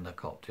suppose, within the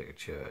Coptic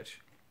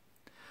Church.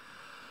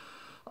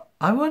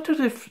 I wondered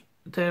if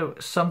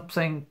there's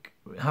something,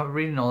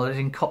 reading all this,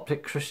 in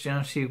Coptic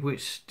Christianity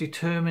which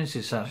determines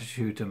its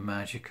attitude to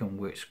magic and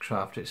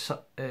witchcraft.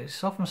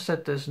 It's often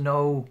said there's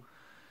no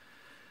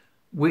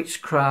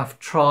witchcraft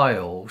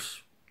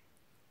trials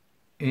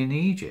in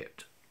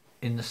Egypt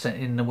in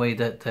the way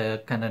that they're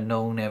kind of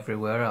known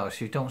everywhere else.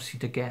 You don't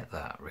seem to get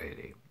that,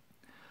 really.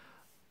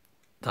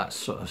 That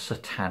sort of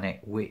satanic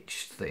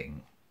witch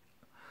thing,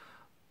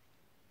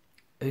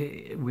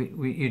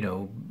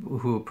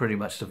 who are pretty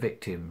much the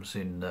victims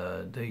in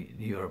the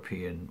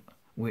European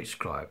witch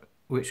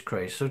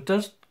craze. So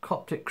does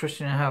Coptic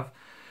Christian have,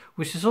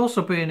 which has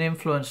also been an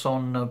influence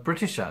on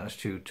British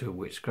attitude to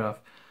witchcraft,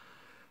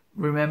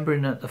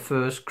 remembering that the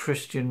first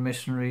Christian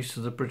missionaries to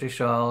the British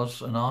Isles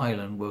and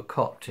Ireland were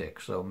Coptic,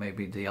 so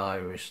maybe the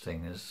Irish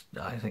thing is,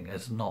 I think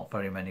there's not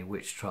very many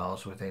witch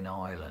trials within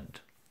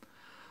Ireland.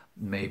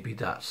 Maybe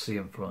that's the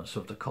influence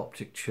of the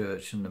Coptic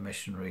Church and the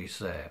missionaries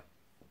there.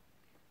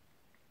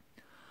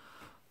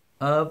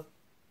 As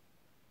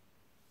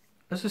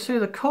I say,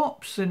 the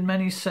Copts, in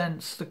many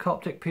sense, the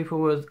Coptic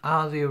people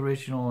are the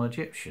original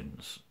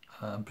Egyptians,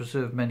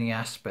 preserve many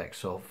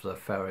aspects of the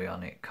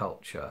pharaonic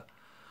culture.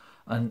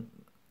 And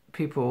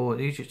people,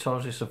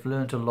 Egyptologists, have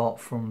learned a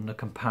lot from the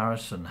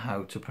comparison,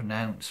 how to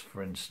pronounce,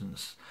 for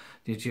instance,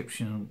 the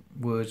Egyptian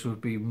words would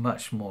be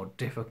much more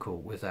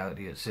difficult without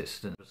the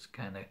existence,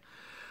 kind of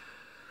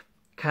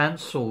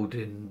cancelled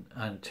in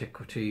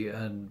antiquity,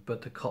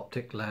 but the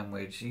Coptic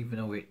language, even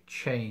though it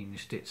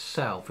changed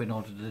itself in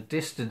order to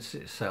distance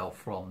itself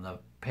from the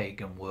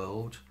pagan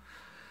world,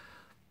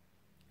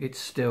 it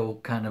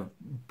still kind of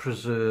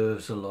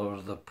preserves a lot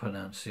of the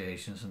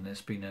pronunciations, and it's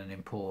been an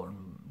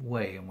important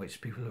way in which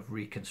people have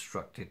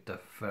reconstructed the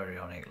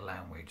pharaonic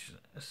language.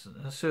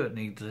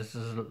 Certainly, this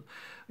is,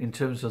 in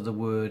terms of the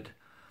word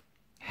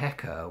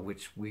Heka,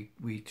 which we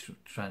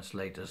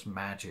translate as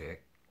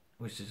magic,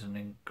 which is an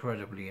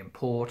incredibly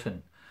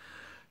important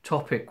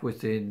topic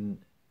within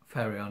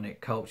pharaonic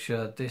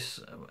culture. This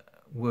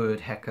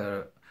word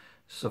Heka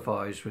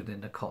survives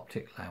within the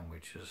Coptic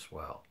language as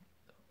well,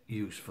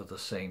 used for the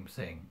same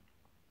thing.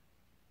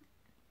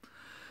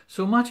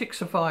 So magic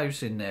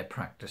survives in their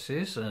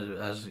practices,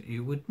 as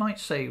you might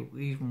say,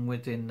 even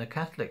within the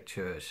Catholic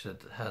Church,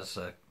 that has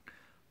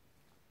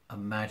a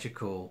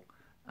magical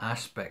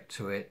aspect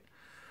to it,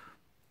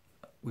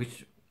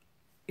 which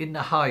in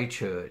the High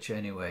Church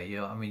anyway,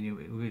 I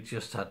mean, we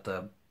just had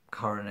the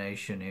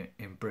coronation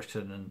in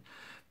Britain, and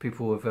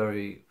people were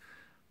very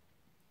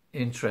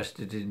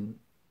interested in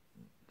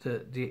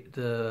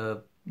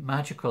the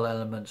magical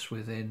elements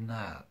within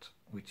that,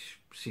 which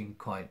seemed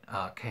quite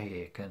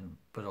archaic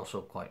but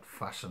also quite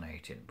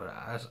fascinating. But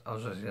as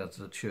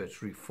the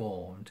Church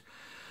reformed,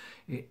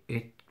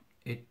 it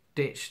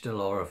ditched a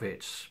lot of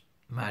its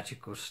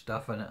magical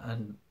stuff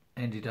and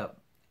ended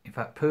up, in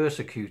fact,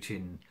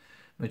 persecuting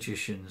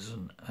magicians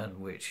and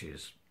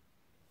witches.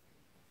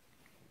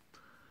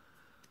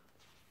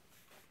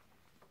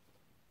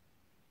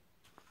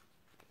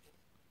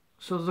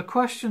 So the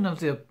question of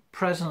the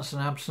presence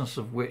and absence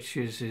of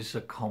witches is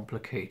a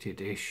complicated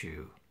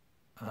issue.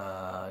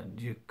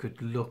 You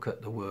could look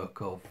at the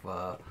work of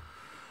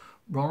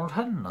Ronald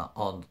Hutton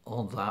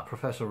on that,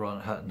 Professor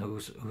Ronald Hutton,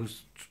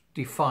 who's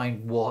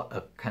defined what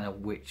a kind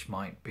of witch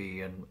might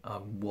be and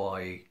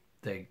why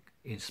they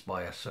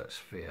inspire such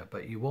fear.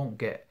 But you won't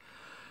get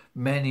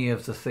many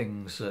of the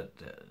things that,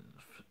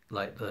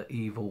 like the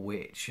evil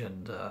witch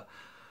and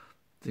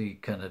the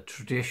kind of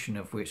tradition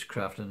of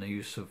witchcraft and the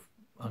use of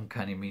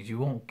uncanny means. You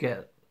won't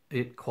get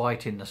it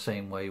quite in the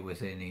same way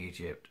within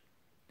Egypt.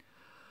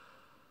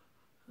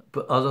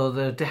 But although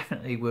there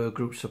definitely were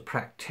groups of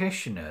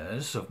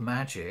practitioners of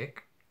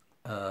magic,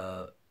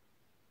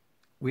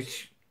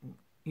 which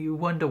you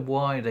wonder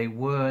why they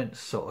weren't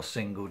sort of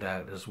singled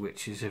out as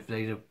witches. If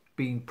they'd have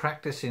been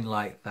practicing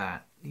like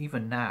that,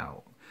 even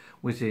now,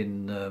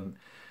 within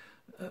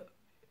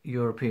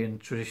European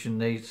tradition,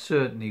 they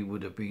certainly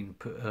would have been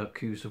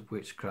accused of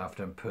witchcraft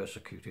and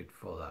persecuted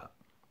for that.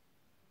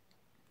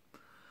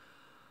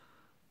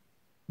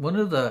 One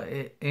of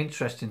the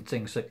interesting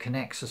things that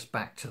connects us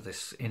back to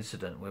this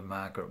incident with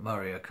Margaret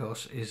Murray, of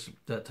course, is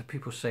that the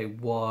people say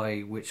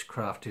why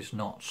witchcraft is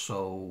not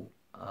so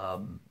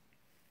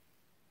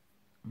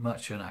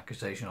much an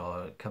accusation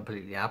or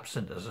completely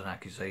absent as an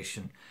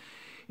accusation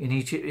in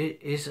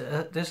Egypt.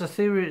 There's a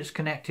theory that's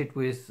connected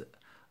with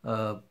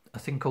a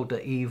thing called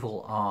the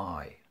evil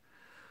eye.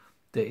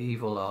 The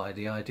evil eye,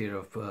 the idea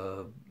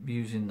of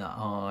using the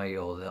eye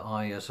or the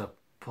eye as a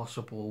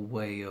possible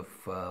way of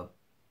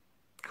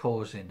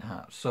causing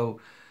harm. So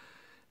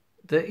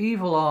the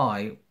evil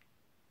eye,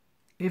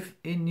 if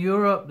in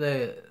Europe,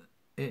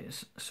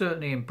 it's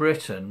certainly in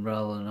Britain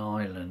rather than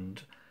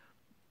Ireland,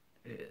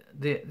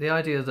 the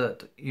idea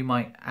that you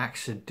might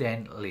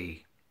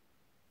accidentally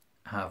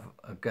have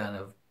a kind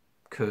of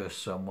curse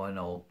someone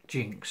or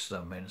jinx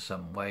them in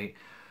some way,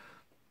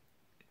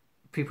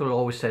 people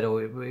always said, oh,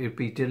 it'd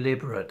be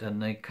deliberate,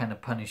 and they kind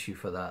of punish you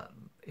for that.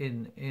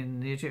 In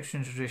the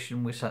Egyptian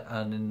tradition,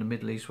 and in the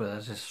Middle East, where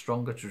there's a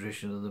stronger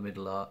tradition of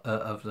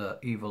the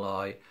evil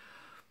eye,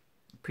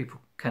 people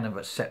kind of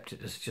accept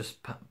it as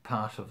just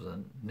part of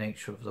the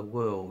nature of the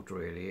world.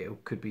 Really,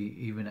 it could be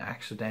even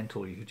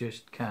accidental. You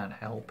just can't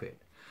help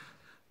it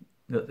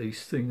that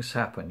these things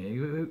happen.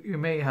 You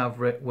may have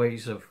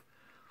ways of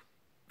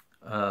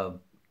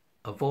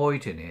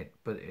avoiding it,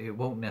 but it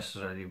won't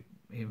necessarily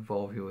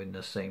involve you in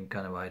the same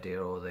kind of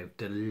idea, or they've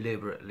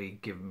deliberately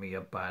given me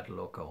a bad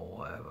look or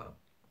whatever.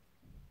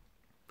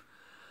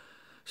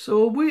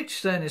 So a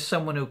witch then is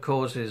someone who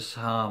causes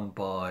harm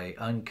by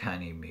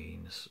uncanny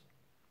means.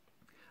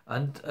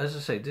 And as I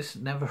say, this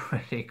never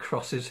really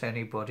crosses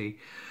anybody's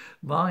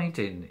mind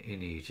in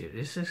Egypt.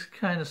 This is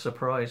kind of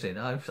surprising.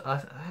 I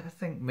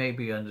think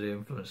maybe under the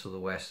influence of the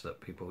West that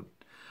people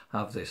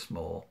have this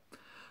more.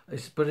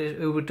 But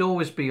it would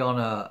always be on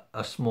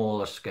a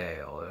smaller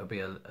scale. It would be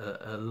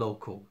a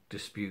local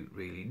dispute,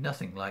 really.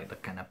 Nothing like the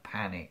kind of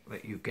panic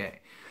that you get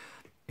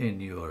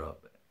in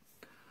Europe.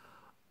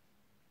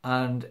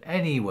 And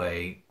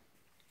anyway,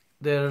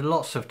 there are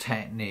lots of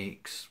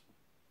techniques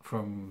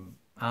from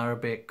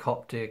Arabic,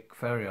 Coptic,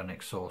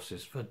 Pharaonic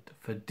sources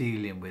for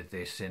dealing with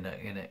this in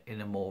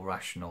a more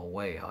rational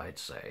way, I'd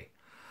say,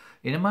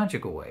 in a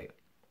magical way.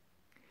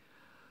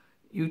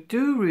 You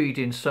do read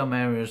in some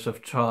areas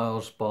of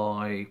trials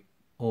by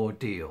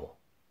ordeal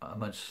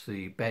amongst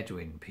the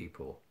Bedouin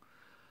people,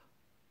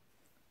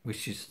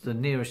 which is the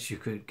nearest you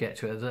could get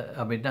to it.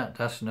 I mean,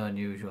 that's an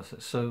unusual thing.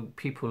 So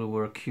people who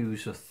were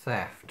accused of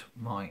theft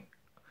might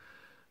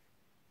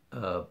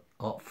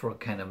opt for a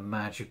kind of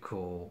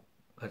magical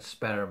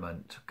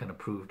experiment to kind of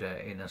prove their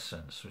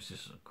innocence, which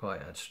is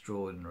quite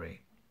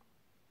extraordinary.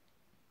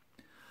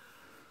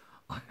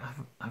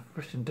 I've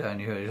written down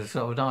here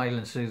sort of an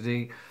island. So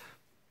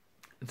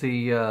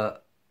the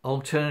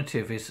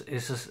alternative is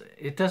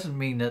it doesn't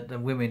mean that the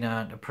women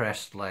aren't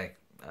oppressed. Like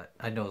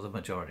I know the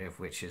majority of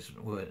witches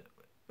were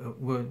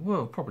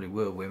probably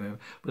were women,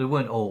 but they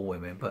weren't all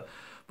women. But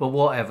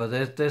whatever,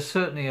 there's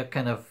certainly a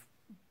kind of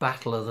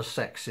battle of the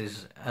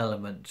sexes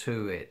element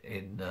to it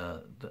in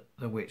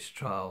the witch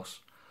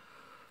trials.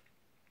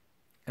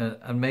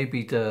 And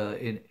maybe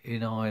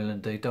in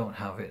Ireland they don't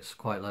have it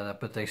quite like that,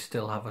 but they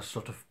still have a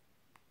sort of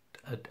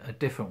a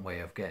different way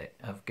of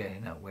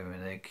getting at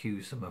women. They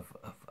accuse them of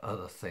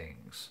other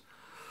things.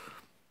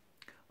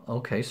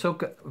 Okay, so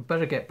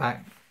better get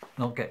back,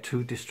 not get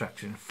too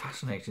distracted.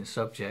 Fascinating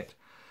subject.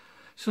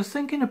 So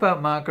thinking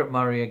about Margaret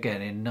Murray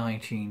again in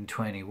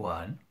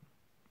 1921,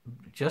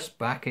 just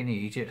back in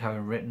Egypt,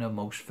 having written her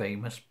most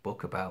famous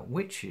book about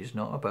witches,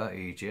 not about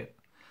Egypt.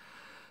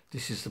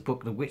 This is the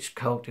book, The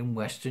Witchcult in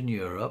Western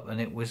Europe, and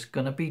it was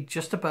going to be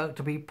just about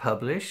to be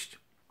published.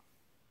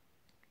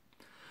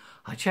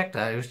 I checked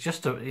that,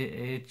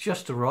 it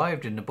just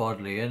arrived in the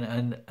Bodleian,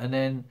 and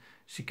then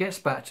she gets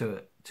back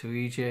to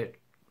Egypt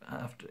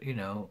after,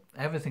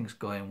 everything's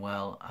going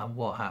well, and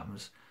what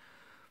happens?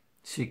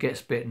 She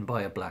gets bitten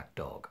by a black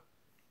dog.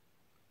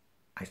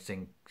 I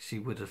think she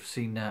would have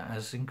seen that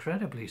as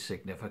incredibly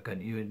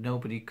significant.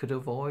 Nobody could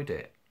avoid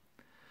it.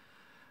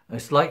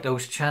 It's like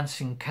those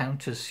chance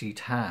encounters she'd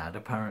had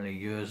apparently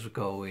years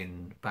ago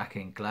back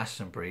in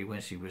Glastonbury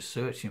when she was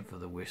searching for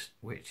the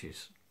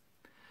witches.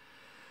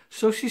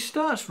 So she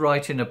starts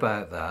writing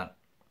about that.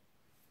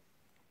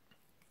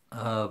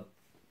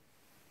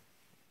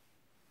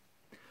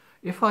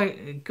 If I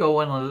go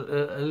on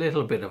a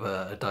little bit of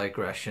a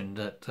digression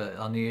that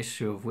on the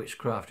issue of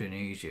witchcraft in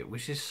Egypt,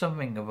 which is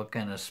something of a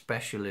kind of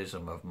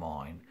specialism of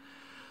mine,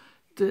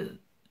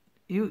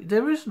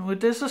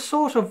 there's a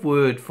sort of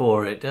word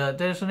for it.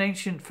 There's an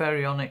ancient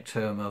pharaonic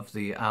term of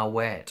the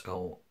awet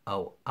or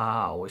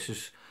aw, which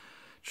is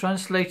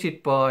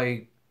translated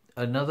by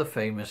another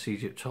famous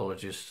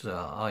Egyptologist,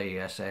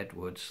 I.E.S.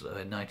 Edwards,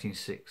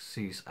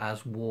 1960s,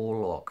 as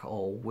warlock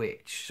or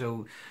witch.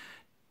 So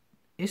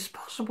it's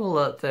possible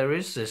that there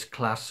is this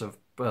class of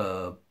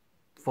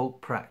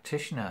folk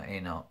practitioner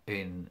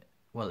in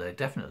well, they're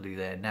definitely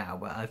there now,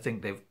 but I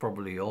think they've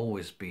probably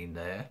always been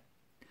there.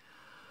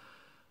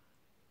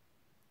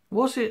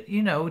 Was it,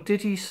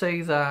 did he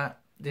say that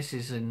this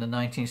is in the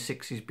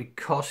 1960s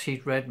because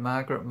he'd read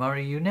Margaret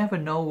Murray? You never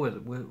know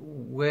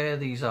where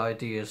these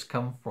ideas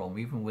come from,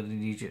 even with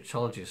an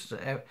Egyptologist.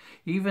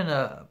 Even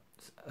a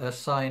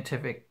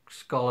scientific,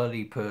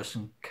 scholarly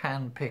person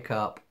can pick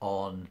up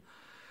on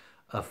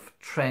a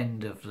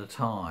trend of the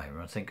time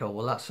and think, oh,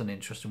 well, that's an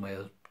interesting way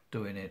of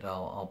doing it,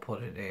 I'll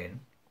put it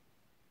in.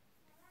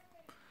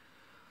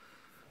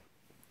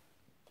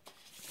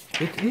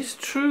 It is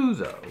true,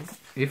 though,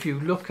 if you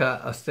look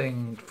at a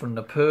thing from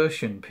the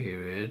Persian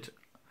period,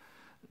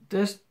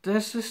 there's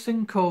this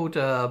thing called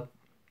an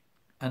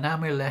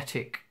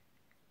amuletic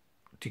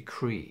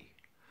decree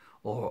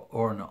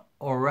or an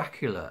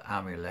oracular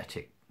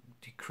amuletic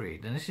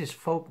decree. And this is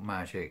folk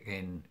magic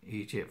in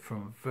Egypt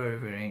from very,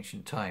 very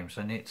ancient times.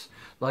 And it's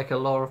like a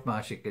lot of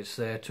magic, it's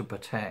there to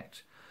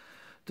protect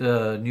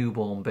the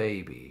newborn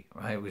baby,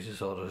 right, which is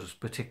sort of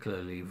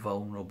particularly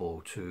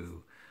vulnerable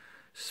to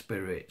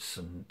spirits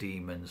and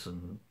demons,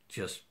 and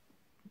just,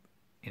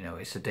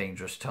 it's a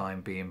dangerous time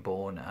being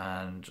born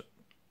and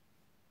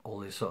all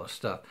this sort of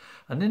stuff.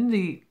 And in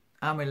the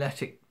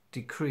amuletic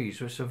decrees,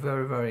 which are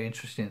very, very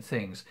interesting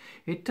things,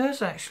 it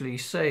does actually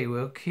say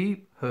we'll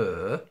keep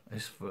her,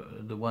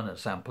 the one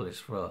example is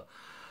for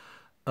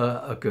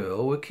a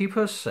girl, we'll keep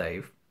her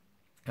safe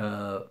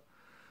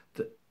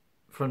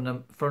from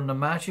the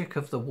magic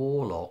of the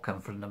warlock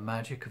and from the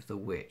magic of the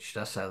witch.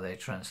 That's how they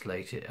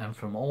translate it, and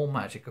from all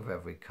magic of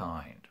every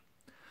kind.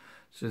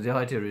 So the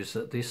idea is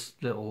that this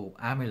little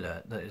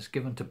amulet that is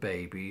given to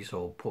babies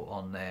or put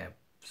on their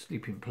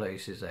sleeping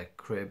places, their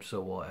cribs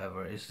or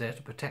whatever, is there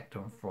to protect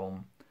them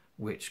from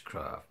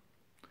witchcraft.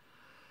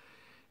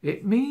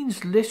 It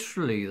means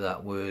literally,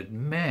 that word,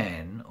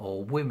 men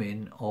or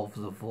women of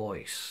the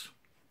voice.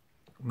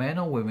 Men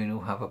or women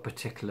who have a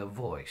particular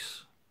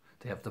voice.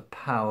 They have the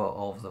power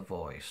of the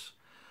voice.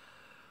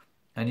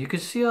 And you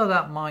can see how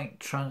that might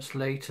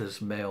translate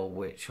as male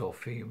witch or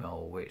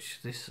female witch.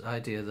 This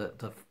idea that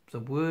the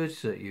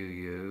words that you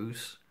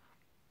use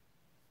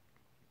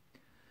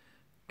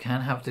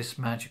can have this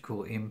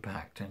magical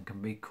impact and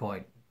can be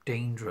quite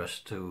dangerous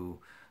to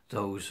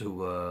those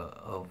who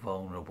are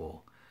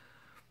vulnerable.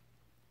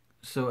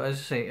 So as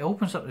I say, it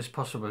opens up this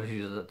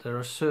possibility that there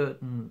are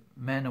certain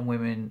men and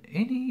women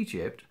in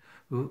Egypt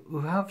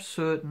who have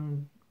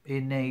certain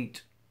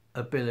innate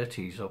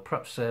abilities, or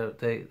perhaps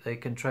they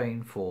can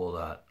train for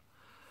that.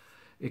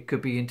 It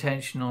could be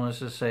intentional,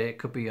 as I say, it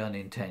could be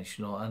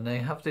unintentional, and they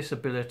have this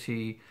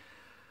ability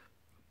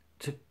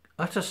to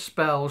utter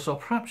spells, or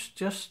perhaps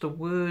just the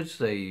words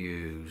they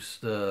use,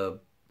 the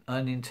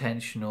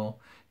unintentional,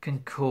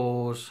 can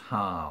cause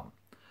harm.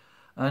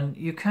 And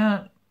you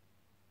can't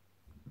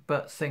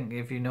but think,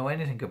 if you know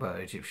anything about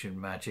Egyptian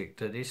magic,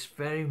 that it's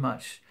very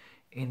much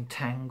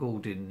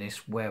entangled in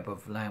this web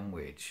of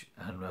language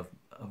and of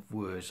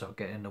words, of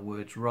getting the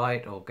words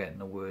right or getting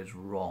the words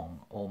wrong,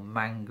 or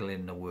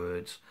mangling the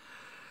words.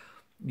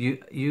 You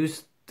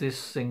use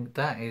this thing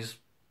that is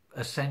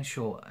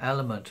essential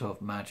element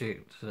of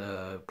magic,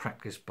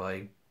 practiced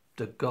by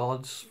the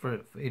gods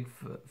in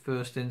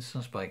first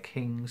instance, by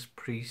kings,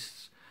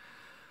 priests,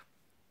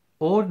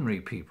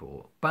 ordinary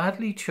people.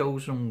 Badly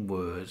chosen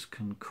words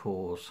can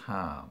cause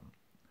harm,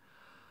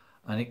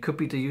 and it could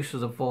be the use of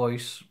the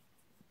voice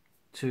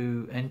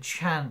to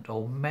enchant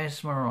or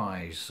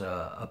mesmerize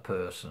a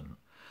person,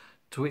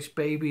 to which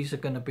babies are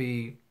going to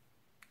be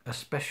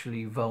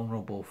especially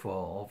vulnerable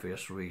for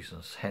obvious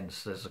reasons.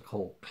 Hence there's a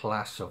whole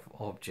class of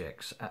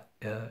objects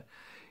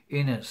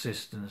in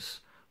existence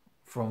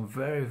from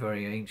very,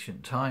 very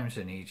ancient times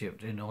in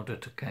Egypt in order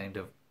to kind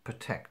of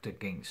protect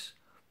against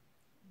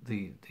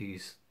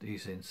these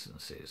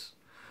instances.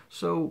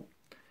 So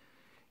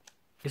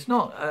it's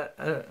not,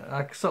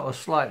 I sort of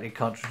slightly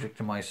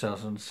contradicting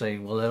myself and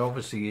saying, well, there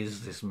obviously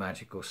is this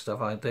magical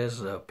stuff.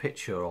 There's a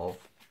picture of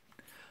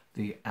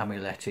the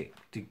amuletic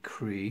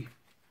decree.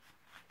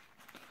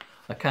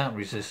 I can't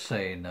resist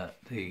saying that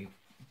the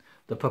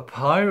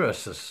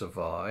papyrus has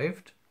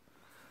survived,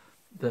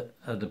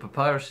 the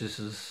papyrus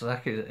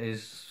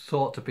is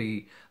thought to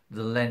be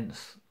the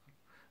length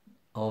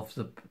of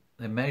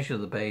they measure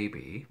the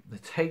baby, they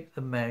take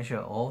the measure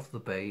of the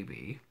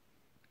baby,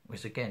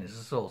 which again is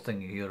the sort of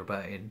thing you hear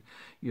about in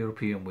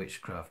European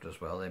witchcraft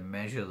as well. They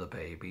measure the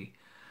baby,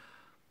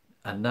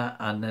 and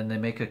then they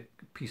make a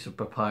piece of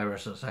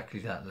papyrus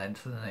exactly that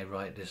length, and then they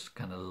write this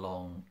kind of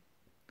long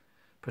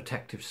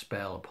protective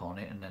spell upon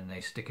it, and then they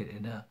stick it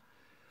in a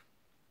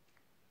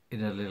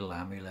little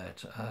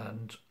amulet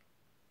and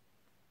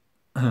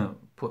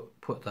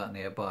put that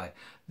nearby.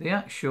 The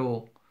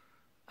actual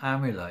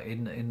amulet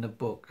in the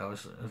book, I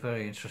was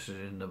very interested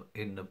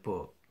in the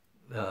book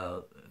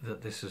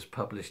that this is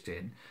published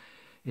in.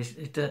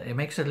 It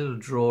makes a little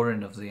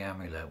drawing of the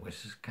amulet,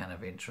 which is kind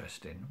of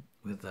interesting,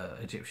 with the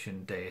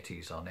Egyptian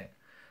deities on it,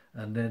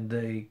 and then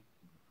they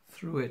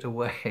threw it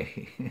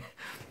away.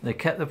 They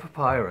kept the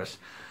papyrus,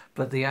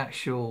 but the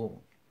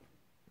actual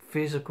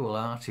physical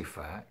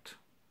artifact,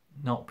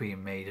 not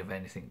being made of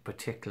anything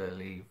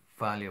particularly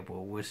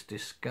valuable, was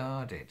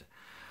discarded.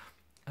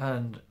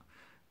 And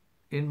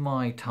in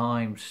my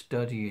time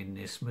studying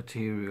this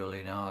material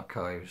in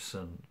archives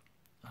and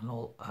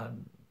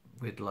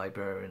with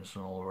librarians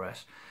and all the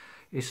rest,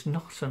 it's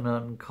not an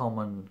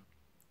uncommon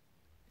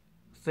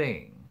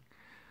thing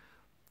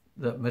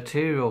that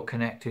material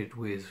connected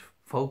with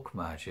folk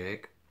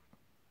magic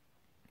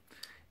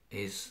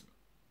is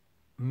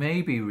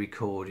maybe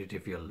recorded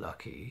if you're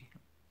lucky,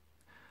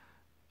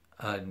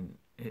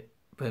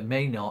 but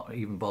may not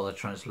even bother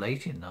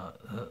translating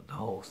the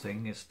whole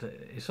thing.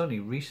 It's only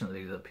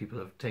recently that people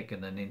have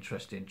taken an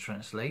interest in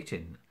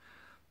translating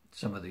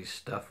some of these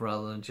stuff,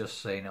 rather than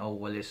just saying, oh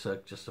well, it's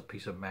just a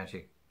piece of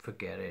magic,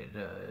 forget it,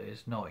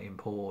 it's not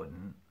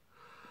important,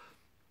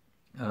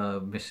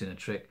 missing a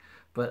trick.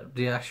 But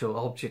the actual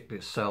object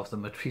itself, the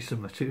piece of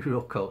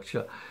material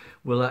culture,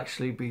 will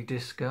actually be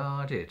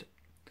discarded.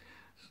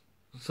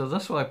 So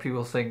that's why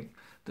people think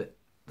that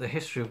the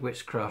history of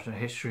witchcraft and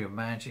history of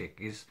magic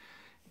is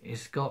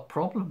got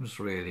problems,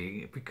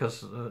 really,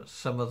 because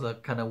some of the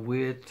kind of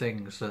weird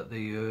things that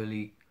the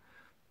early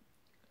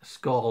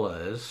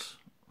scholars,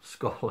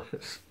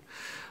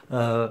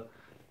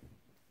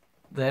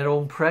 their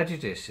own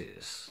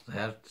prejudices. They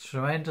have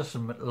tremendous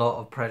lot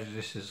of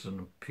prejudices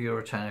and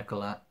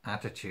puritanical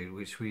attitude,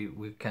 which we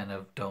kind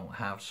of don't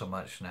have so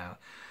much now.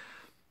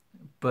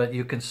 But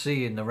you can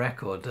see in the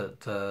record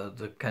that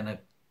the kind of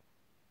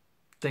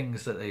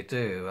things that they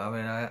do. I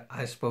mean,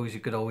 I suppose you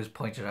could always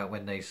point it out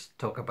when they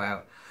talk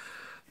about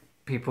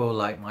people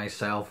like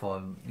myself,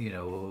 or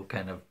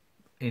kind of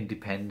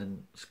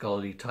independent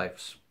scholarly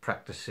types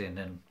practicing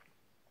and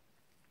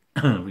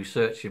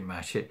researching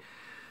magic.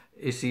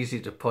 It's easy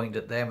to point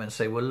at them and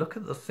say, well, look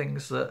at the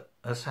things that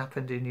has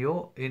happened in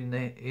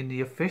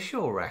the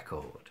official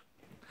record,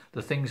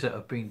 the things that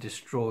have been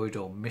destroyed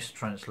or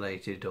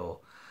mistranslated or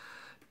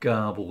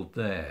garbled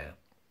there.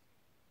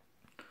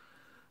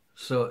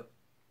 So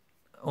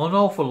an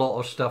awful lot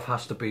of stuff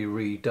has to be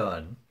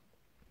redone.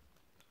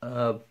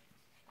 I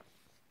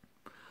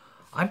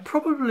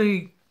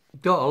probably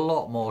got a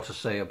lot more to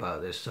say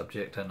about this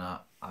subject, and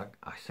I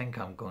think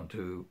I'm going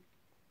to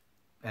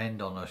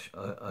end on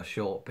a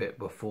short bit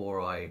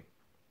before I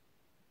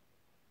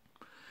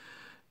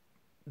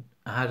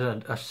had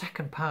a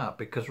second part,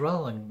 because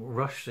rather than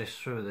rush this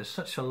through, there's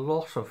such a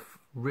lot of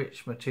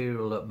rich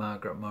material that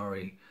Margaret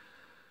Murray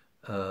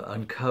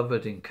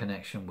uncovered in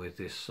connection with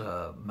this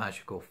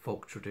magical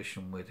folk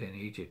tradition within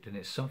Egypt, and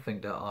it's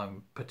something that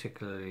I'm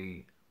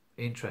particularly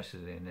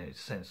interested in its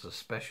sense of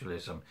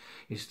specialism,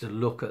 is to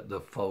look at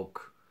the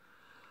folk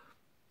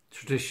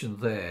tradition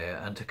there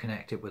and to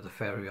connect it with the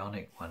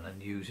pharaonic one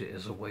and use it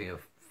as a way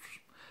of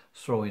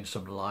throwing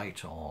some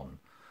light on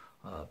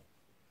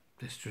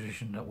this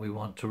tradition that we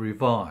want to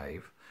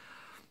revive.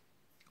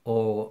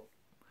 Or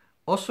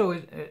also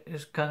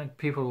it's kind of,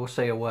 people will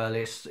say, oh, well,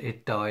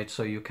 it died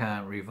so you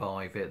can't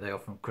revive it. They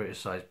often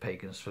criticize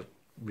pagans for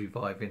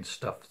reviving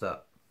stuff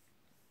that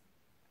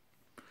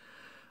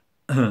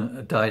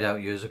died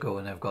out years ago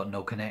and they've got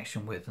no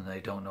connection with, and they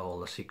don't know all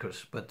the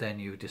secrets. But then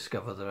you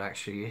discover that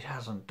actually it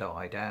hasn't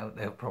died out.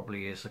 There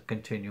probably is a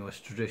continuous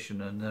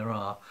tradition, and there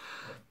are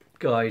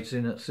guides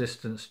in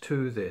existence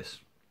to this.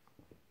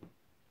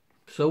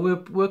 So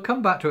we'll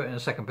come back to it in a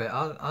second bit.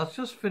 I'll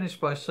just finish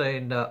by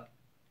saying that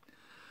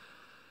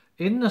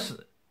in this,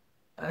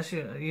 as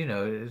you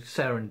know,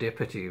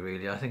 serendipity,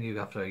 really, I think you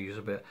have to use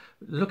a bit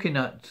looking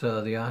at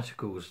the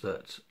articles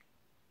that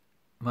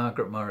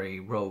Margaret Murray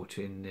wrote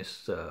in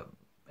this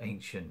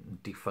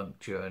ancient defunct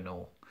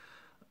journal,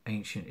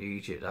 Ancient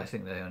Egypt. I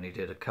think they only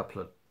did a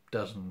couple of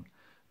dozen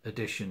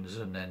editions,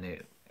 and then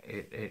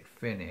it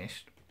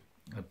finished.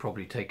 And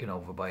probably taken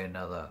over by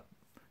another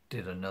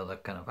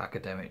kind of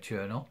academic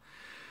journal.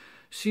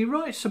 She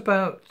writes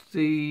about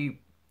the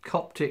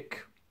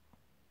Coptic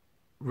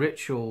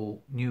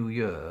ritual New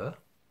Year,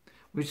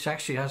 which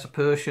actually has a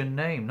Persian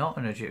name, not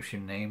an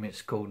Egyptian name.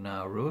 It's called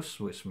Nowruz,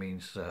 which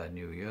means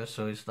New Year.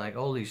 So it's like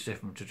all these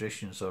different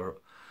traditions are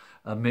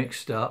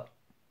mixed up.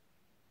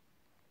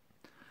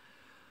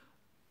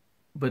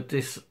 But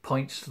this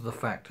points to the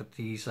fact that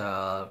these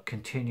are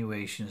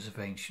continuations of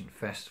ancient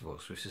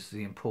festivals, which is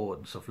the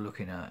importance of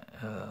looking at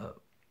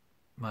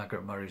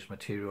Margaret Murray's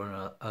material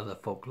and other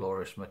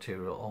folklorist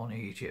material on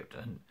Egypt,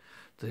 and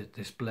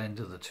this blend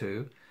of the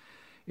two.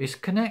 It's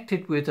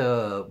connected with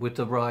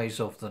the rise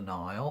of the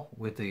Nile,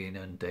 with the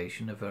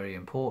inundation, a very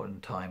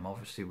important time,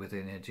 obviously,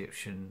 within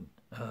Egyptian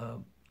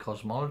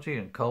cosmology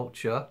and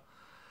culture.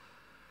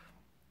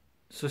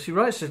 So she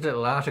writes a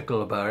little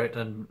article about it,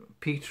 and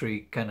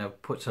Petrie kind of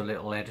puts a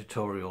little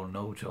editorial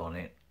note on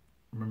it,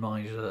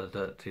 reminds her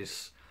that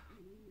this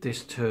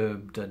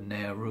term, the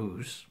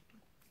Neruz,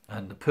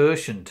 and the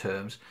Persian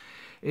terms,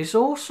 is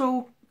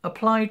also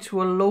applied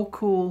to a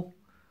local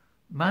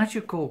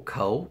magical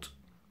cult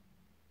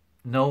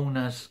known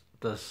as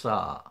the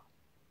Tsar.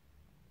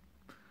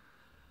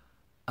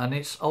 And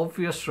it's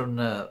obvious from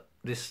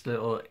this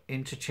little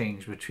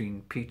interchange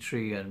between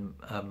Petrie and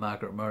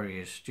Margaret Murray,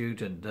 his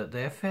student, that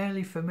they're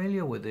fairly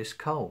familiar with this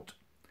cult,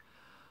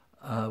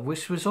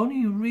 which was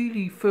only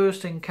really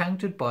first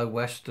encountered by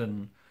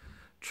Western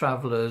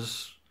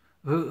travellers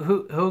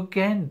who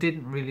again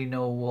didn't really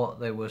know what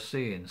they were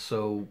seeing.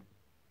 So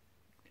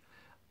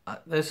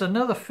there's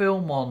another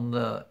film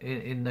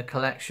in the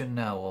collection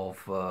now of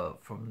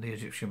from the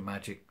Egyptian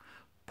Magick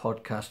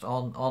podcast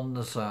on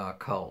the Tsar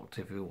cult,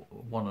 if you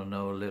want to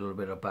know a little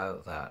bit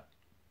about that.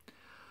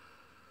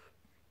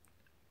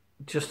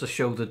 Just to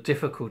show the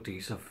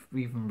difficulties of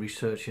even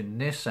researching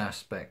this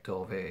aspect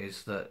of it,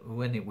 is that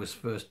when it was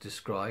first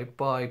described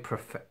by a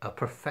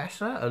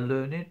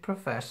learned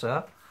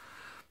professor,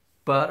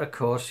 but of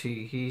course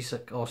he's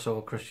also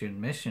a Christian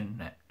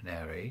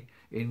missionary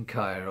in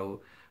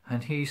Cairo,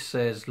 and he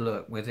says,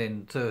 look,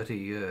 within 30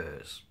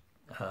 years,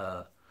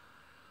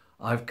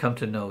 I've come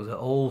to know that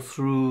all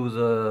through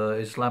the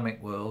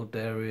Islamic world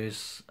there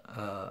is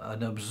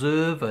an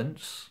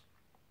observance,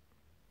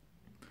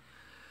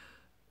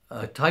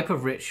 a type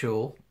of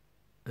ritual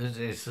that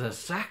is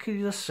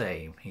exactly the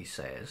same, he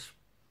says,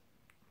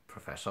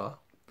 Professor,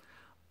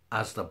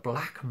 as the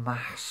Black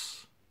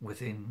Mass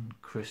within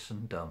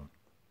Christendom.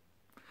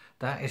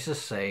 That is to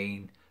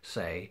say,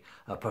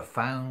 a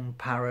profound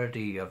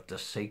parody of the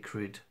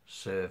sacred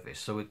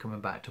service. So we're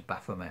coming back to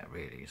Baphomet,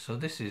 really. So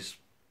this is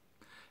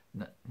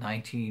he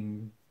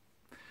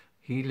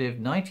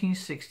lived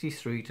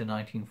 1963 to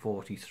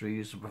 1943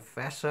 as a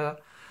professor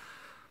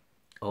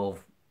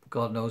of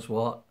God knows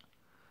what.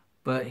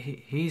 But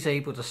he's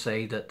able to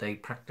say that they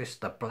practice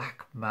the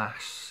Black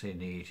Mass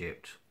in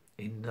Egypt,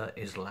 in the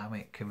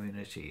Islamic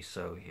community.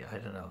 So, I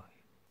don't know,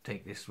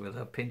 take this with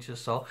a pinch of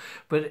salt.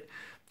 But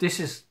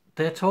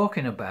they're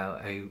talking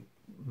about a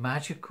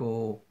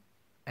magical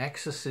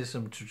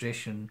exorcism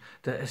tradition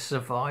that has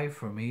survived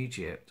from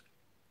Egypt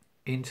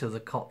into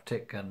the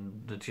Coptic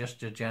and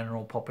just the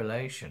general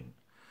population.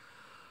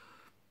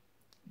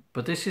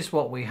 But this is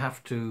what we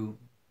have to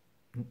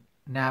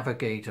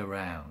navigate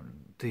around,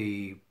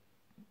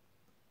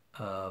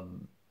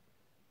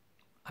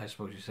 I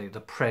suppose you say, the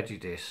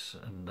prejudice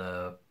and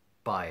the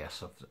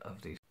bias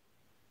of these.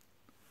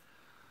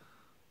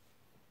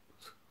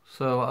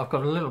 So I've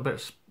got a little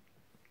bit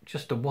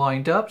just to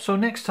wind up. So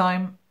next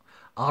time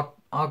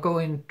I'll go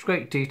in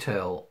great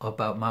detail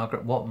about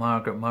what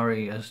Margaret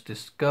Murray has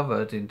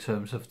discovered in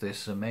terms of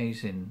this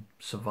amazing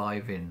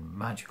surviving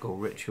magical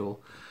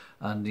ritual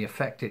and the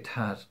effect it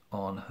had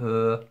on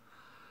her.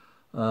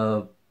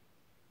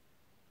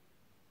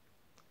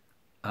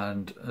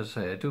 And as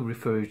I say, I do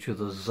refer you to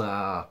the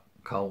Tsar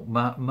cult.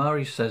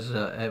 Murray says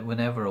that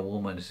whenever a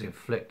woman is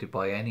inflicted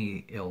by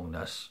any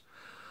illness,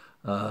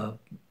 the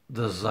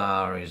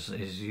Tsar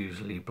is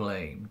usually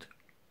blamed.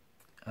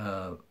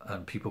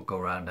 And people go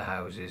around the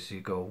houses.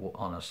 You go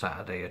on a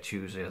Saturday, a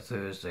Tuesday, a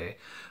Thursday,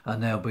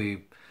 and there'll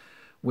be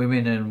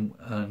women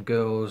and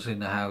girls in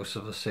the house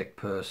of a sick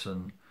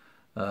person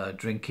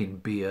drinking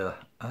beer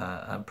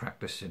and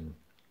practicing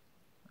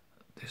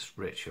this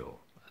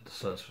ritual.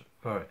 So it's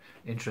very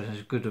interesting.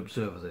 She's a good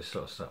observer of this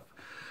sort of stuff.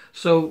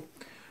 So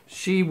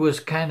she was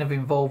kind of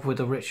involved with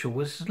the ritual. It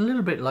was a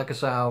little bit like a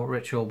Tsar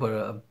ritual, but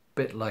a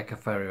bit like a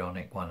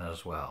pharaonic one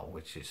as well,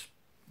 which is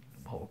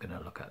what we're going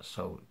to look at.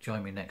 So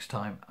join me next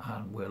time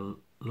and we'll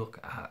look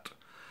at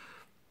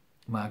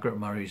Margaret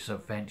Murray's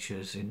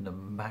adventures in the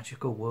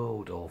magical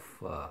world of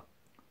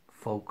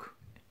folk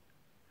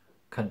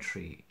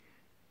country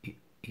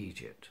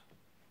Egypt.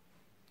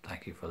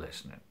 Thank you for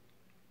listening.